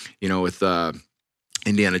uncertainty, you know, with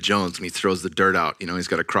Indiana Jones, when he throws the dirt out, you know, he's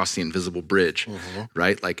got to cross the invisible bridge,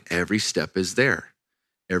 right? Like every step is there.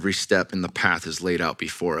 Every step in the path is laid out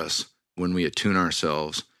before us when we attune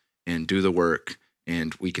ourselves and do the work,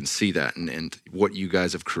 and we can see that. And what you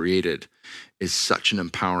guys have created is such an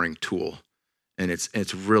empowering tool. And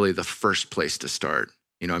it's really the first place to start.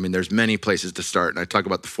 You know, I mean, there's many places to start. And I talk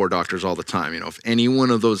about the 4 doctors all the time. You know, if any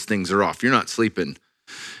one of those things are off, you're not sleeping,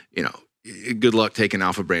 you know, good luck taking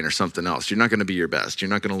Alpha Brain or something else. You're not going to be your best. You're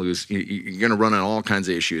not going to lose. You're going to run into all kinds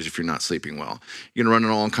of issues if you're not sleeping well. You're going to run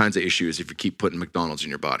into all kinds of issues if you keep putting McDonald's in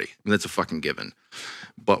your body. And that's a fucking given.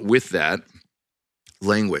 But with that,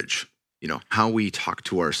 language, you know, how we talk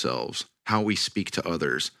to ourselves, how we speak to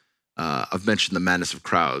others. I've mentioned The Madness of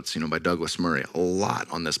Crowds, you know, by Douglas Murray, a lot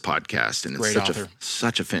on this podcast. And it's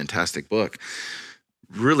such a fantastic book.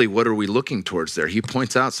 Really, what are we looking towards there? He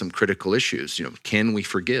points out some critical issues. You know, can we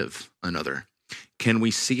forgive another? Can we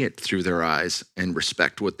see it through their eyes and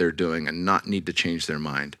respect what they're doing and not need to change their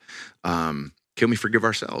mind? Can we forgive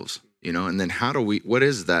ourselves? You know, and then what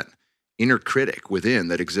is that inner critic within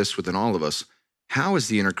that exists within all of us? How is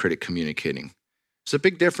the inner critic communicating? It's a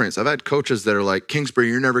big difference. I've had coaches that are like, Kingsbury,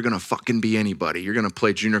 you're never going to fucking be anybody. You're going to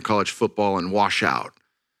play junior college football and wash out.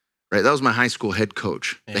 Right? That was my high school head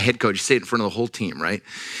coach. Yeah. The head coach, you say it in front of the whole team, right?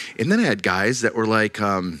 And then I had guys that were like,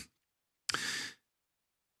 you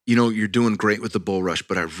know, you're doing great with the bull rush,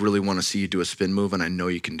 but I really want to see you do a spin move, and I know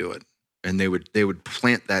you can do it. And they would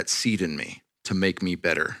plant that seed in me to make me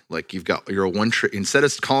better. Like you're a one trick, instead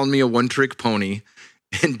of calling me a one trick pony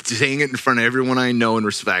and saying it in front of everyone I know and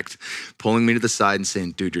respect, pulling me to the side and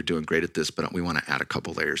saying, dude, you're doing great at this, but we want to add a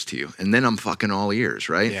couple layers to you. And then I'm fucking all ears,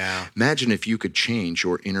 right? Yeah. Imagine if you could change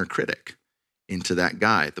your inner critic into that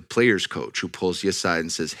guy, the player's coach, who pulls you aside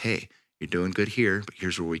and says, hey, you're doing good here, but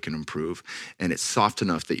here's where we can improve. And it's soft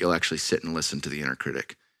enough that you'll actually sit and listen to the inner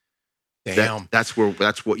critic. Damn. That's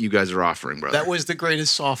what you guys are offering, brother. That was the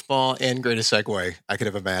greatest softball and greatest segue I could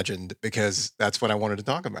have imagined, because that's what I wanted to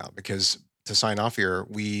talk about. Because to sign off here,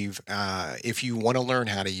 if you want to learn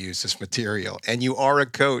how to use this material, and you are a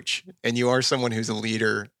coach and you are someone who's a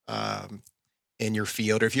leader in your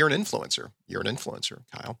field, or if you're an influencer,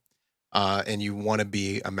 Kyle, and you want to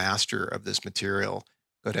be a master of this material,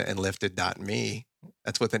 go to enlifted.me.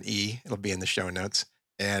 That's with an E. It'll be in the show notes,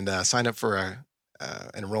 and sign up for an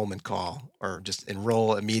enrollment call, or just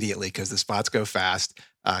enroll immediately, because the spots go fast.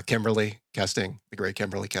 Kimberly Kesting, the great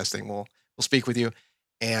Kimberly Kesting, will speak with you.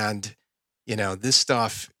 And you know, this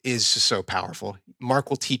stuff is just so powerful. Mark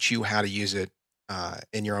will teach you how to use it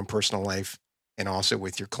in your own personal life, and also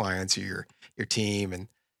with your clients or your team.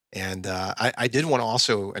 And I did want to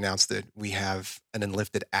also announce that we have an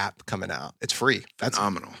Enlifted app coming out. It's free. That's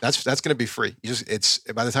phenomenal. That's going to be free. It's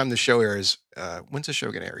by the time the show airs. When's the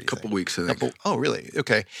show going to air? A couple weeks, I think. Oh, really?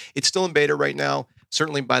 Okay. It's still in beta right now.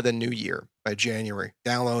 Certainly by the new year, by January.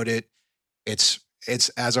 Download it. It's it's,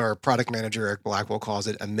 as our product manager Eric Blackwell calls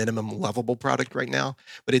it, a minimum lovable product right now.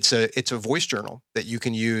 But it's a voice journal that you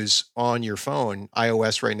can use on your phone,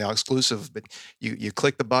 iOS right now exclusive. But you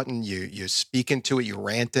click the button, you speak into it, you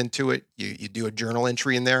rant into it, you do a journal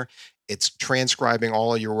entry in there. It's transcribing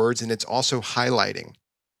all of your words, and it's also highlighting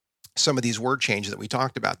some of these word changes that we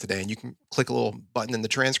talked about today. And you can click a little button in the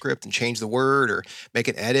transcript and change the word or make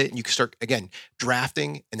an edit, and you can start again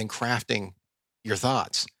drafting and then crafting your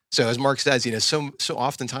thoughts. So as Mark says, so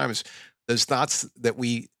oftentimes those thoughts that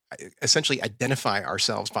we essentially identify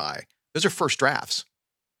ourselves by, those are first drafts.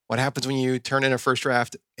 What happens when you turn in a first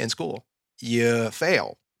draft in school? You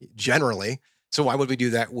fail generally. So why would we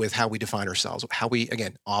do that with how we define ourselves, how we,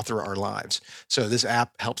 again, author our lives? So this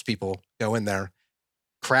app helps people go in there,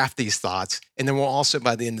 craft these thoughts, and then we'll also,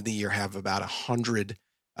 by the end of the year, have about 100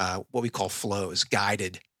 what we call flows,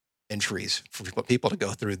 guided entries for people to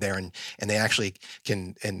go through there, and they actually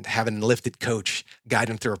can, and have an lifted coach guide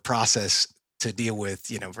them through a process to deal with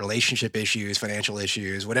relationship issues, financial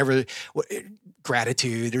issues, whatever,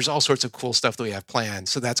 gratitude. There's all sorts of cool stuff that we have planned.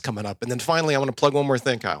 So that's coming up. And then finally, I want to plug one more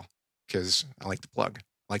thing, Kyle, because I like to plug,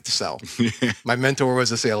 I like to sell. My mentor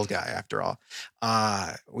was a sales guy, after all.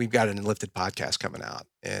 We've got an Lifted podcast coming out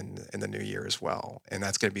in the new year as well, and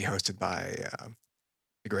that's going to be hosted by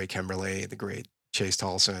the great Kimberly, the great Chase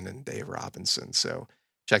Tolson, and Dave Robinson. So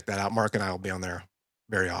check that out. Mark and I will be on there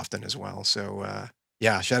very often as well. So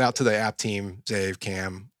yeah, shout out to the app team, Zave,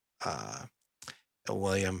 Cam,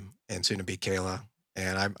 William, and soon to be Kayla.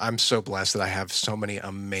 And I'm so blessed that I have so many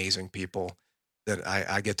amazing people that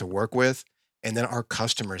I get to work with. And then our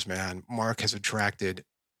customers, man, Mark has attracted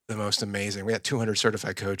the most amazing. We got 200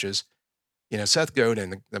 certified coaches. Seth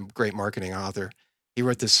Godin, the great marketing author, he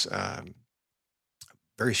wrote this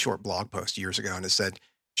very short blog post years ago, and it said,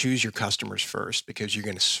 choose your customers first, because you're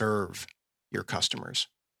going to serve your customers.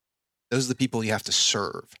 Those are the people you have to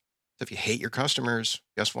serve. So if you hate your customers,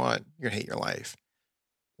 guess what? You're going to hate your life.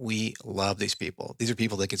 We love these people. These are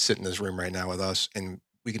people that could sit in this room right now with us, and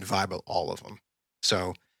we can vibe with all of them.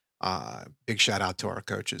 So big shout out to our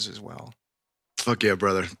coaches as well. Fuck yeah,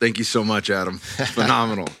 brother. Thank you so much, Adam.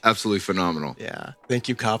 Phenomenal. Absolutely phenomenal. Yeah. Thank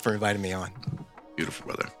you, Kyle, for inviting me on. Beautiful,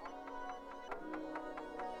 brother.